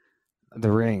the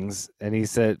rings, and he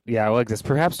said, yeah, I like this.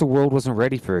 Perhaps the world wasn't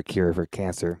ready for a cure for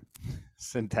cancer.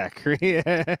 Syntax.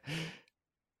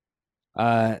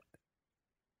 uh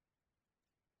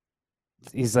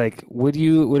he's like, would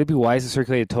it be wise to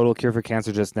circulate a total cure for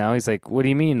cancer just now? He's like, what do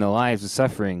you mean, the lives of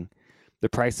suffering? The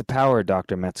price of power,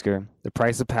 Dr. Metzger. The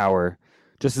price of power,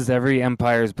 just as every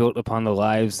empire is built upon the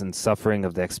lives and suffering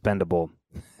of the expendable.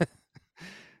 Dude,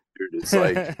 it's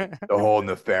like the whole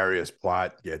nefarious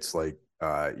plot gets like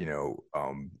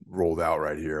rolled out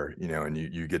right here, and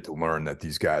you get to learn that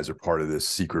these guys are part of this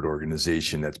secret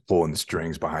organization that's pulling the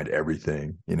strings behind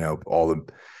everything, all the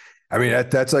I mean,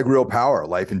 that's like real power,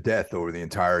 life and death over the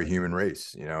entire human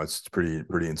race. It's pretty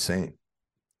insane.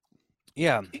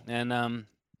 Yeah, and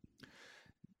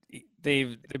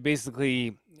they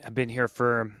basically have been here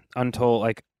for untold,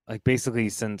 like basically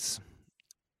since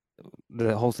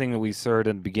the whole thing that we saw at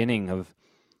the beginning of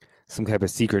some type of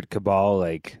secret cabal,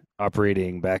 like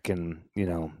operating back in, you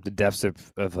know, the depths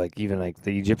of like even like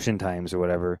the Egyptian times or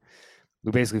whatever.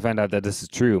 We basically find out that this is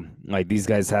true. Like these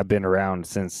guys have been around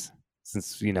since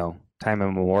you know, time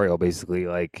immemorial, basically,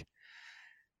 like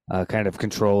kind of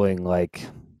controlling like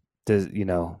you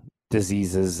know,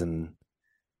 diseases and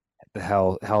the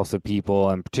health of people,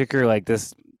 and particularly like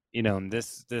this, you know,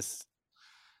 this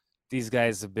these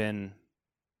guys have been,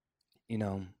 you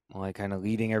know, like kind of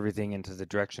leading everything into the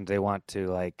direction they want to,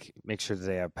 like make sure that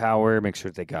they have power, make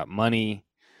sure they got money,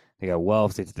 they got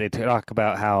wealth. They talk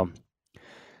about how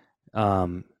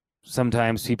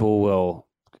sometimes people will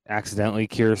accidentally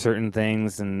cure certain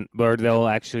things, and or they'll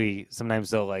actually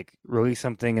sometimes they'll like release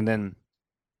something and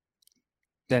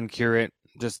then cure it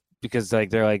just because like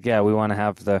they're like, yeah, we want to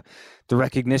have the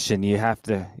recognition. You have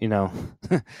to,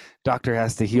 doctor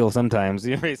has to heal sometimes,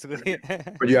 basically.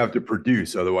 But you have to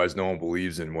produce, otherwise no one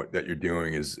believes in what that you're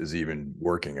doing is even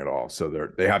working at all. So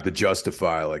they have to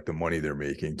justify like the money they're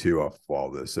making too off of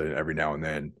all this. And every now and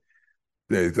then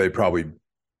they probably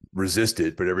resist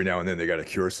it, but every now and then they got to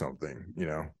cure something,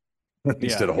 Yeah.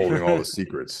 instead of holding all the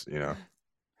secrets.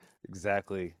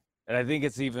 Exactly. And I think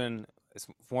it's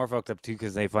more fucked up too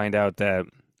because they find out that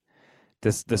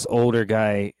this older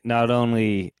guy not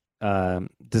only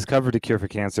discovered a cure for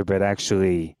cancer, but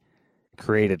actually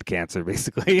created cancer,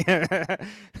 basically. Yeah,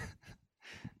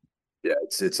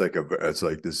 it's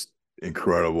like this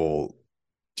incredible,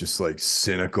 just like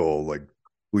cynical, like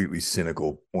completely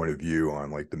cynical point of view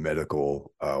on like the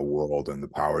medical world and the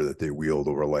power that they wield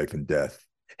over life and death.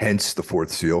 Hence the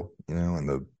fourth seal, and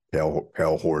the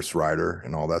pale horse rider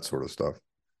and all that sort of stuff.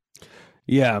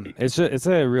 Yeah, it's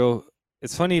a real.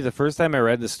 It's funny. The first time I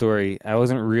read the story, I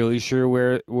wasn't really sure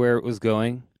where it was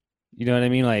going. You know what I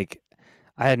mean? Like,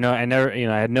 I never,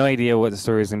 I had no idea what the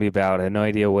story was gonna be about. I had no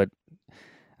idea what.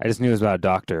 I just knew it was about a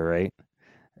doctor, right?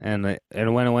 And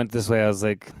when it went this way, I was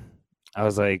like,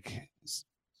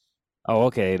 oh,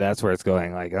 okay, that's where it's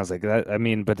going. Like, I was like, that. I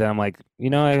mean, but then I'm like,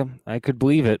 I could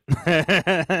believe it.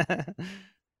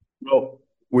 Well,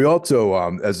 we also,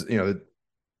 as to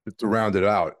round it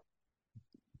out,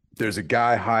 there's a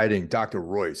guy hiding, Dr.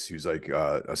 Royce, who's like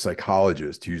a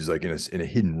psychologist who's like in a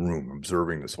hidden room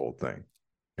observing this whole thing.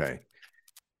 Okay.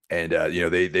 And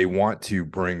they want to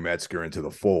bring Metzger into the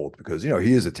fold because he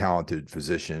is a talented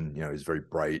physician. He's very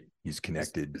bright. He's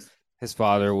connected. His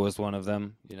father was one of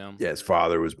them. Yeah, his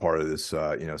father was part of this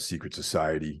secret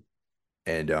society,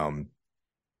 and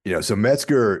so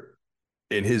Metzger,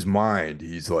 in his mind,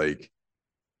 he's like,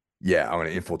 yeah, I'm going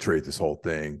to infiltrate this whole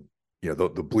thing. The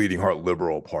bleeding heart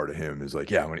liberal part of him is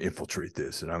like, yeah, I'm going to infiltrate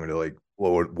this, and I'm going to like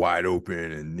blow it wide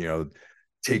open, and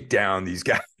take down these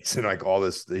guys, and like all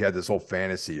this. They had this whole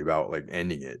fantasy about like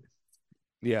ending it.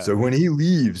 Yeah. So when he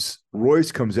leaves,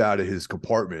 Royce comes out of his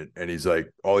compartment, and he's like,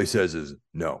 all he says is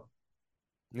no.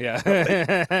 Yeah.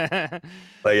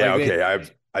 Like, yeah, Like okay.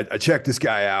 I checked this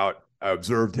guy out. I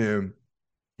observed him.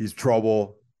 He's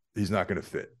trouble. He's not going to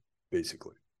fit,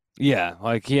 basically. yeah,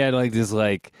 like he had like this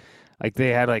like they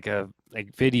had like a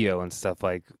like video and stuff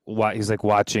like he's like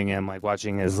watching him, like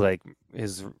watching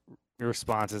his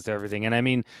responses to everything. And I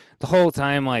mean, the whole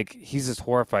time like he's just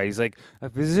horrified. He's like, a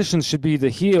physician should be the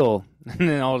heel and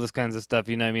then all this kinds of stuff,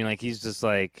 you know what I mean? Like he's just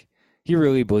like he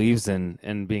really believes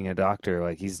in being a doctor.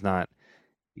 Like he's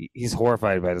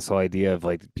horrified by this whole idea of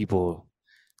like people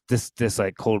this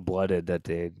like cold-blooded that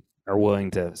they are willing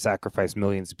to sacrifice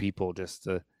millions of people just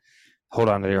to hold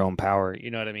on to their own power. You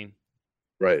know what I mean?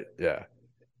 Right. Yeah.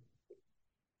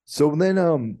 So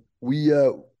then we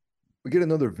get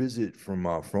another visit from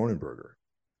Fronenberger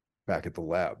back at the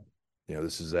lab.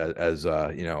 This is as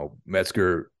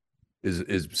Metzger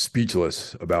is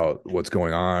speechless about what's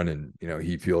going on, and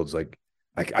he feels like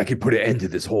I could put an end to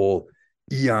this whole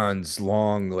eons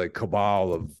long like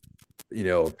cabal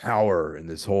of power, and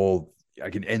this whole I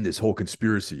can end this whole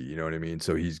conspiracy. You know what I mean?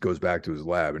 So he goes back to his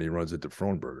lab and he runs into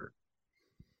Fronenberger.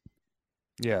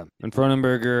 Yeah. And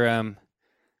Cronenberger,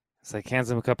 it's like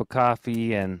hands him a cup of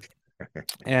coffee and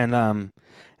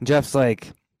Jeff's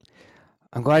like,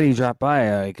 I'm glad you dropped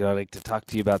by. I'd like to talk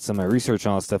to you about some of my research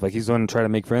and all that stuff. Like he's going to try to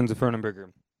make friends with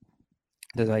Cronenberger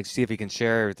to like see if he can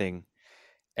share everything.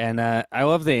 And I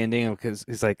love the ending because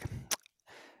he's like,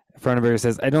 Cronenberger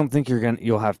says, I don't think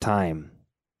you'll have time.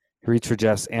 He reached for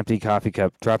Jeff's empty coffee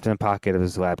cup, dropped in a pocket of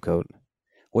his lab coat.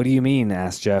 What do you mean?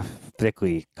 Asked Jeff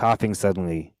thickly, coughing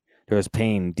suddenly. There was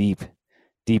pain deep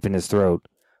in his throat.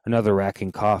 Another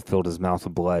racking cough filled his mouth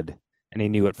with blood, and he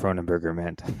knew what Cronenberger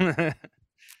meant.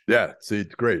 Yeah, see,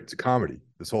 it's great. It's a comedy.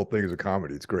 This whole thing is a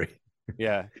comedy. It's great.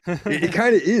 Yeah. It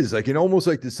kind of is like in almost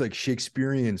like this like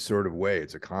Shakespearean sort of way.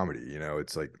 It's a comedy,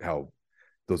 it's like how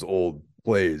those old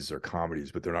plays are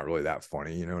comedies, but they're not really that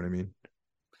funny. You know what I mean?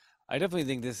 I definitely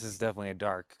think this is definitely a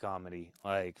dark comedy.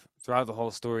 Like throughout the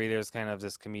whole story, there's kind of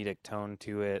this comedic tone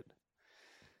to it.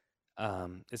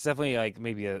 It's definitely like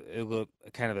maybe a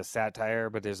kind of a satire,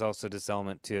 but there's also this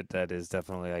element to it that is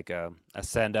definitely like a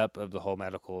send up of the whole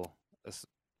medical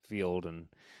field and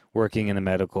working in a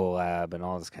medical lab and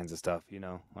all this kinds of stuff.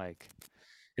 Like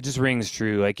it just rings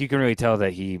true. Like you can really tell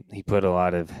that he put a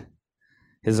lot of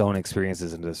his own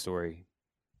experiences into the story.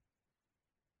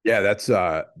 Yeah, that's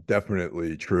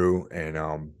definitely true.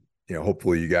 And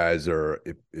hopefully you guys are,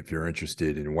 if you're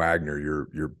interested in Wagner,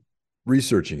 you're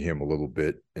researching him a little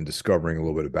bit and discovering a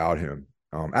little bit about him.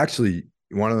 Actually,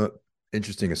 one of the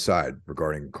interesting aside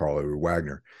regarding Karl Edward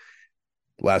Wagner.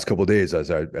 Last couple of days, as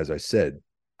I said,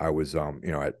 I was at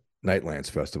Nightlands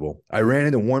Festival. I ran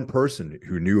into one person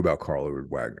who knew about Karl Edward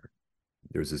Wagner.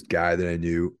 There was this guy that I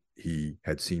knew. He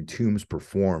had seen Tombs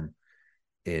perform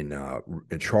in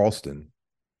Charleston,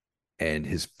 and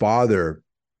his father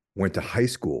went to high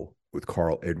school with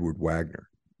Karl Edward Wagner.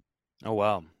 Oh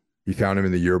wow. He found him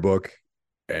in the yearbook,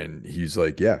 and he's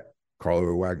like, "Yeah, Karl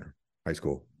Edward Wagner, high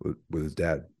school with his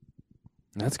dad."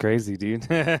 That's crazy, dude.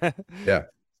 Yeah,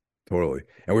 totally.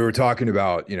 And we were talking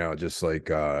about, just like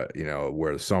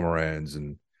where the summer ends,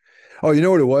 and oh, you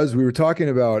know what it was? We were talking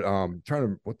about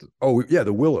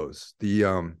the Willows,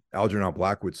 the Algernon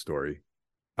Blackwood story.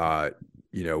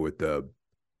 With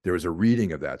there was a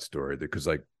reading of that story because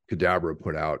like Cadabra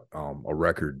put out a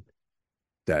record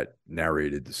that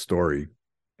narrated the story.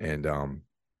 And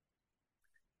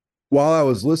while I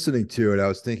was listening to it, I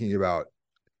was thinking about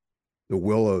the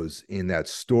Willows in that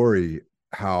story,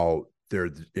 how they're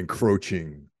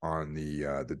encroaching on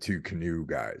the two canoe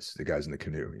guys, the guys in the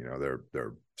canoe.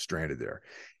 They're stranded there.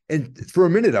 And for a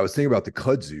minute, I was thinking about the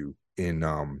kudzu in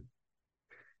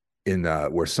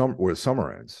where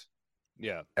summer ends.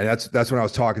 Yeah. And that's when I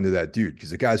was talking to that dude, because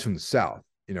the guy's from the South.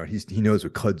 He knows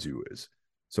what kudzu is.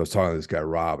 So I was talking to this guy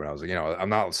Rob, and I was like, I'm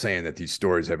not saying that these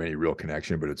stories have any real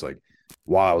connection, but it's like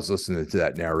while I was listening to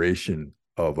that narration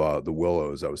of the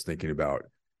Willows, I was thinking about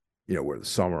where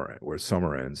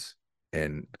summer ends,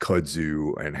 and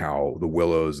kudzu, and how the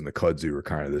Willows and the kudzu are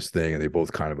kind of this thing, and they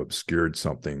both kind of obscured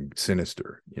something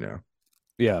sinister.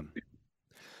 Yeah.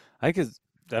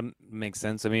 That makes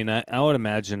sense. I mean, I would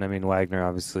imagine, Wagner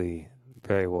obviously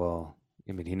very well.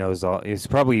 I mean, he knows all. He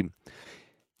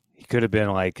could have been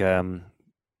like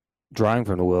drawing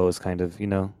from the Willows, kind of,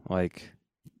 like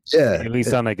Yeah, at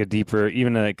least on like a deeper,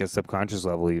 even like a subconscious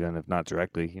level, even if not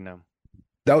directly.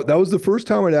 that was the first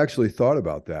time I'd actually thought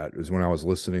about that, was when I was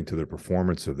listening to the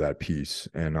performance of that piece,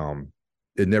 and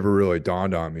it never really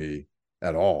dawned on me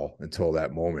at all until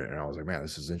that moment, and I was like, man,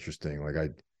 this is interesting. Like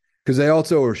because they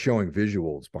also were showing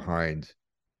visuals behind,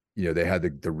 they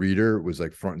had the reader was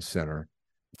like front and center,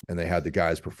 and they had the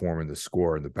guys performing the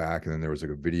score in the back, and then there was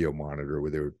like a video monitor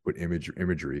where they would put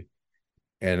imagery.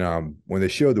 And when they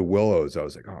showed the Willows, I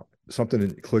was like, oh,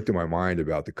 something clicked in my mind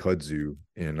about the kudzu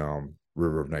in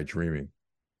River of Night Dreaming.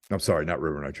 I'm sorry, not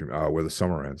River of Night Dreaming, where the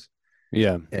summer ends.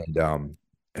 Yeah. And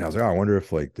I was like, oh, I wonder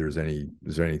if like is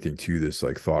there anything to this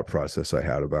like thought process I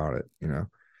had about it, And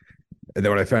then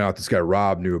when I found out this guy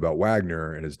Rob knew about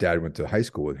Wagner, and his dad went to high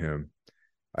school with him,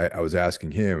 I was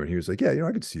asking him, and he was like, yeah,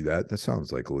 I could see that. That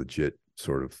sounds like a legit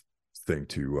sort of thing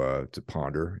to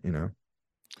ponder,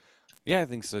 Yeah, I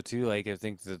think so too. Like, I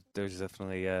think that there's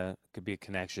definitely could be a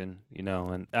connection,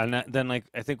 then like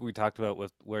I think we talked about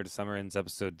with Where the Summer Ends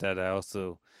episode, that I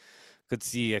also could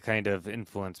see a kind of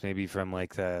influence maybe from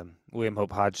like the William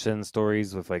Hope Hodgson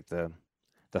stories with like the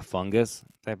fungus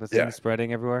type of thing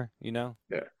spreading everywhere, Yeah,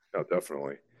 no,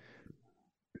 definitely.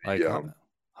 Like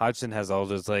Hodgson has all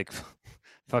those like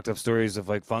fucked up stories of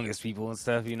like fungus people and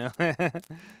stuff, You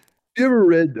ever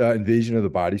read Invasion of the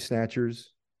Body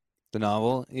Snatchers? The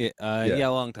novel? Yeah, Yeah.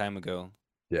 a long time ago.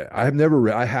 Yeah, I have never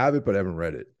read. I have it, but I haven't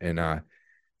read it. And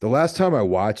the last time I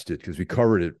watched it, because we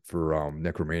covered it for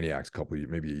Necromaniacs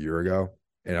maybe a year ago,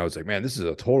 and I was like, man, this is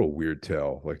a total weird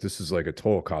tale. Like, this is like a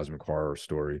total cosmic horror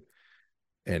story.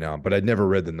 And but I'd never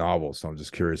read the novel, so I'm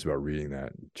just curious about reading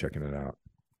that and checking it out.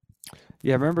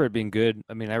 Yeah, I remember it being good.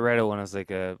 I mean, I read it when I was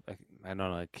like I don't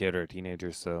know, a kid or a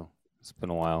teenager, so it's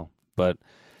been a while. But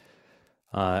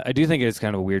I do think it's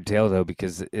kind of a weird tale though,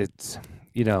 because it's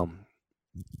it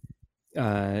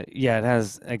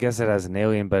has, I guess it has an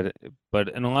alien, but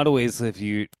in a lot of ways, I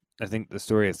think the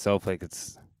story itself, like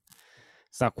it's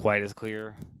not quite as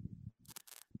clear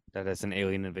that it's an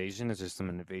alien invasion. It's just some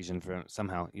invasion from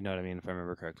somehow, you know what I mean, if I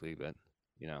remember correctly. But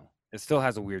it still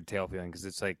has a weird tale feeling, because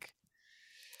it's like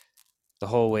the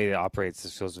whole way it operates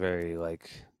just feels very like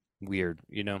weird,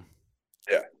 Yeah,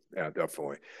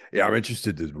 definitely. Yeah, I'm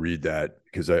interested to read that,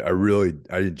 because I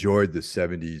enjoyed the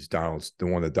 70s the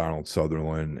one that Donald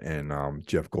Sutherland and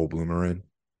Jeff Goldblum are in.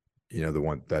 The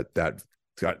one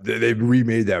they've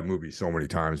remade that movie so many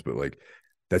times, but like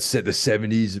that's the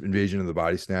 70s Invasion of the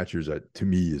Body Snatchers, that to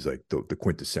me is like the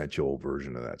quintessential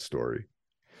version of that story.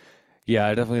 Yeah,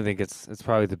 I definitely think it's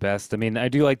probably the best. I mean, I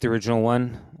do like the original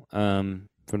one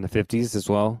from the 50s as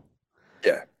well.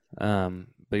 Yeah.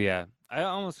 But yeah, I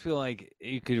almost feel like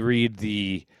you could read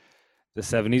the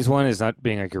 70s one as not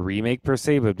being like a remake per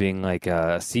se, but being like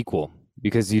a sequel,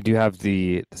 because you do have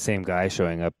the same guy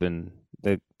showing up in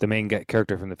the main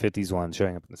character from the 50s one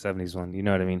showing up in the 70s one. You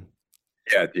know what I mean?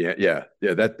 Yeah.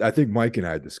 That I think Mike and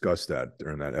I discussed that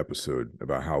during that episode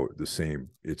about how it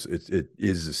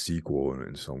is a sequel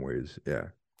in some ways. Yeah.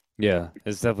 Yeah,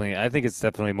 I think it's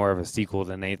definitely more of a sequel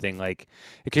than anything. Like,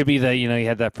 it could be that, you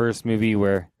had that first movie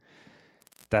where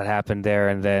that happened there,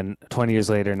 and then 20 years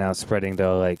later, now it's spreading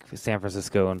to like San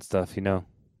Francisco and stuff,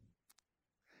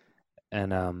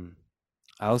 And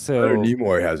I also Leonard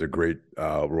Nimoy has a great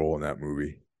role in that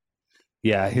movie.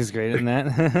 Yeah, he's great in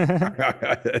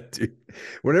that. Dude,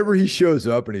 whenever he shows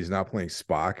up and he's not playing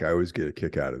Spock, I always get a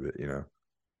kick out of it,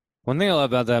 One thing I love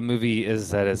about that movie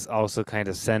is that it's also kind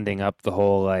of sending up the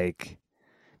whole like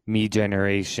me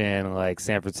generation, like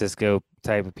San Francisco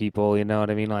type of people. You know what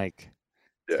I mean? Like,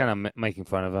 it's kind of making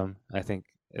fun of them. I think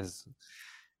is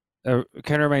kind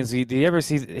of reminds me. Have you ever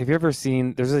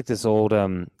seen? There's like this old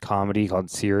comedy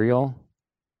called Serial,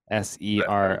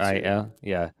 Seril.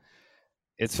 Yeah,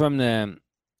 it's from the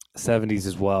 70s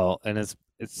as well, and it's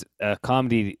a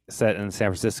comedy set in San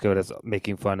Francisco that's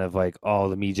making fun of like all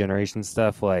the me generation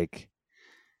stuff. Like,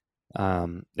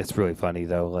 it's really funny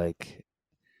though. Like,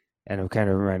 and it kind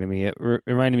of reminded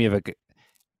me of like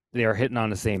they are hitting on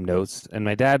the same notes. And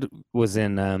my dad was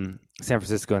in San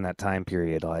Francisco in that time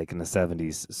period, like in the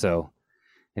 70s. So,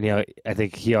 and I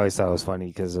think he always thought it was funny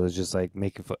because it was just like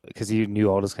making fun because he knew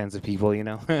all those kinds of people.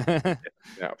 Yeah,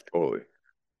 totally.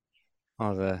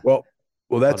 Well,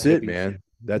 that's it, man.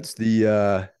 That's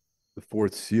the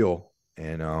fourth seal,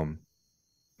 and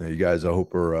you guys, I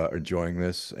hope are enjoying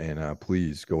this, and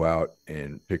please go out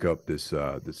and pick up this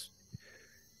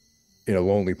In a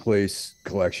Lonely Place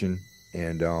collection,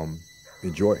 and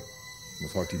enjoy. We'll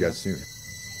talk to you guys soon.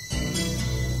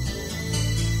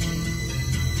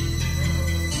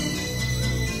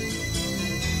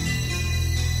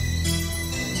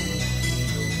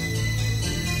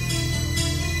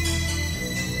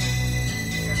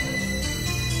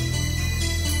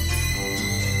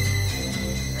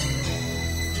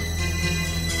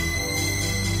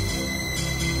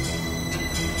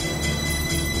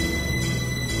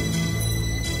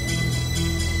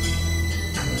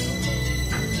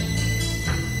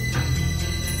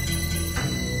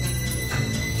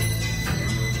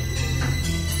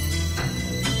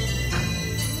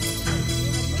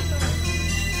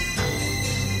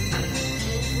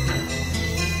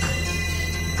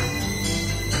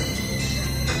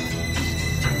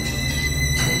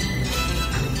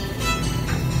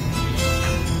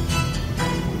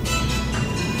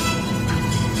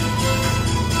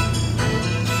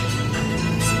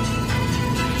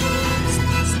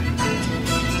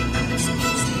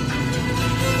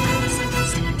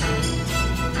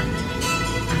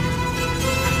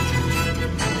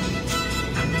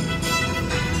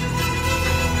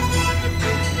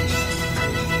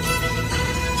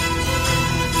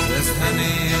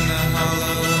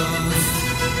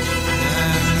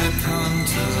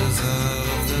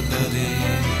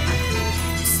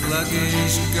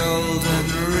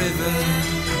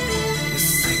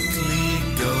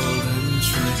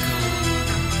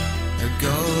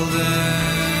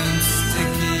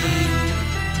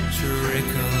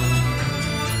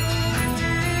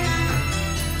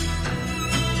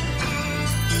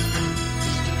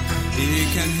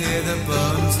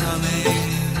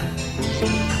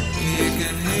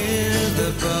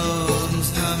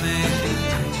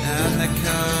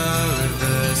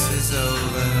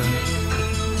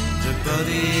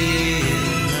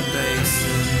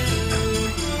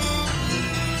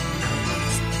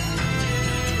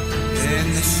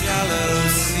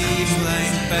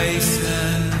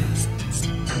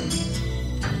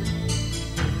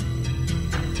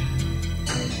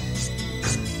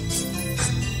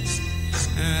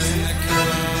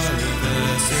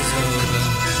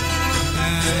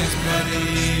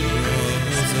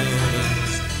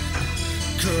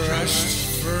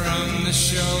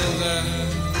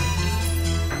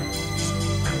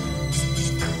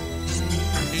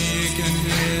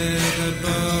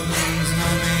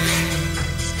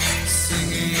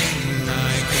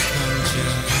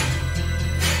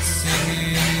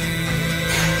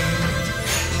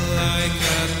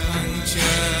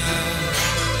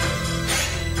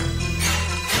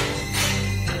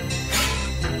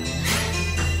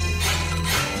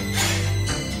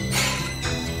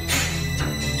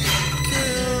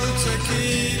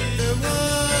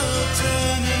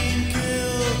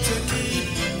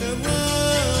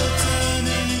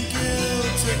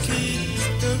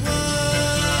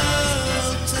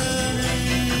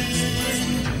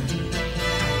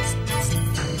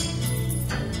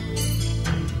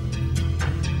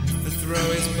 Throw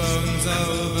his bones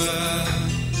over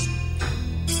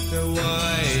the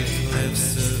white cliffs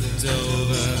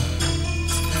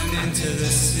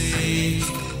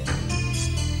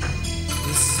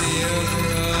Sea of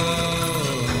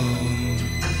Rome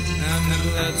and the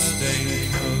bloodstained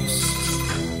coast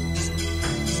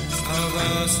of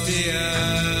Ostia.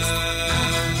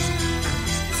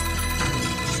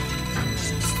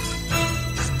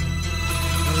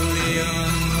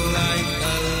 Leon like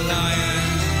a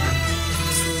lion,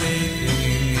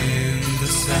 sleeping in the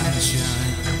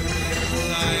sunshine.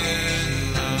 Lion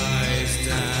lies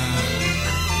down.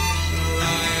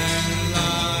 Lion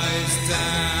lies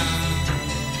down.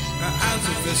 Out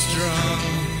of the strong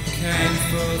came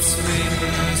forth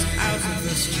sweetness. Out of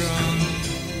the strong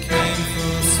came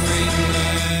forth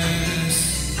sweetness.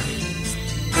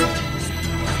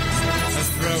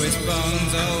 Throw his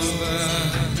bones over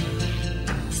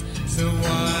the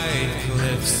white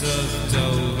cliffs of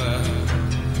Dover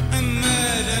and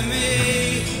murder me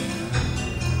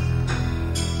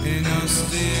in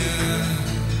Ostia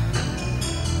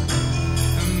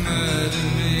and murder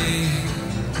me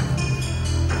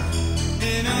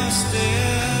in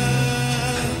Ostia.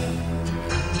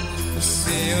 The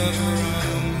Sea of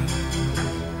Rome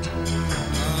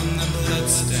on the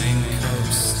bloodstained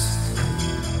coast.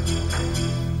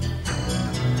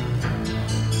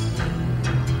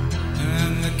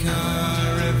 Car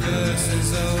reverses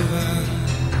over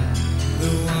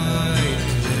the white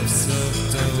cliffs of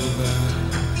Dover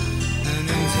and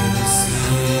into the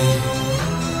sea of Rome.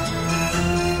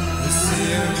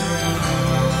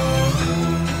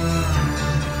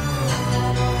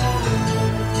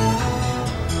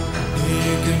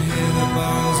 You can hear the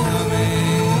bones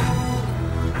humming.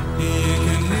 You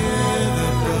can hear the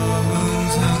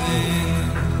bones humming.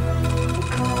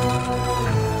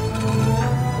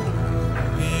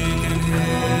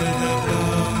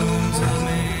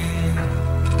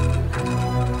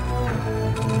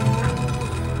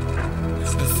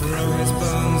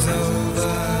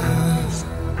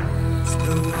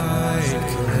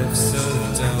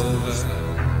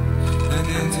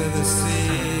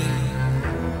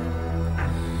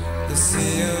 The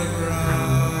sea of Rome.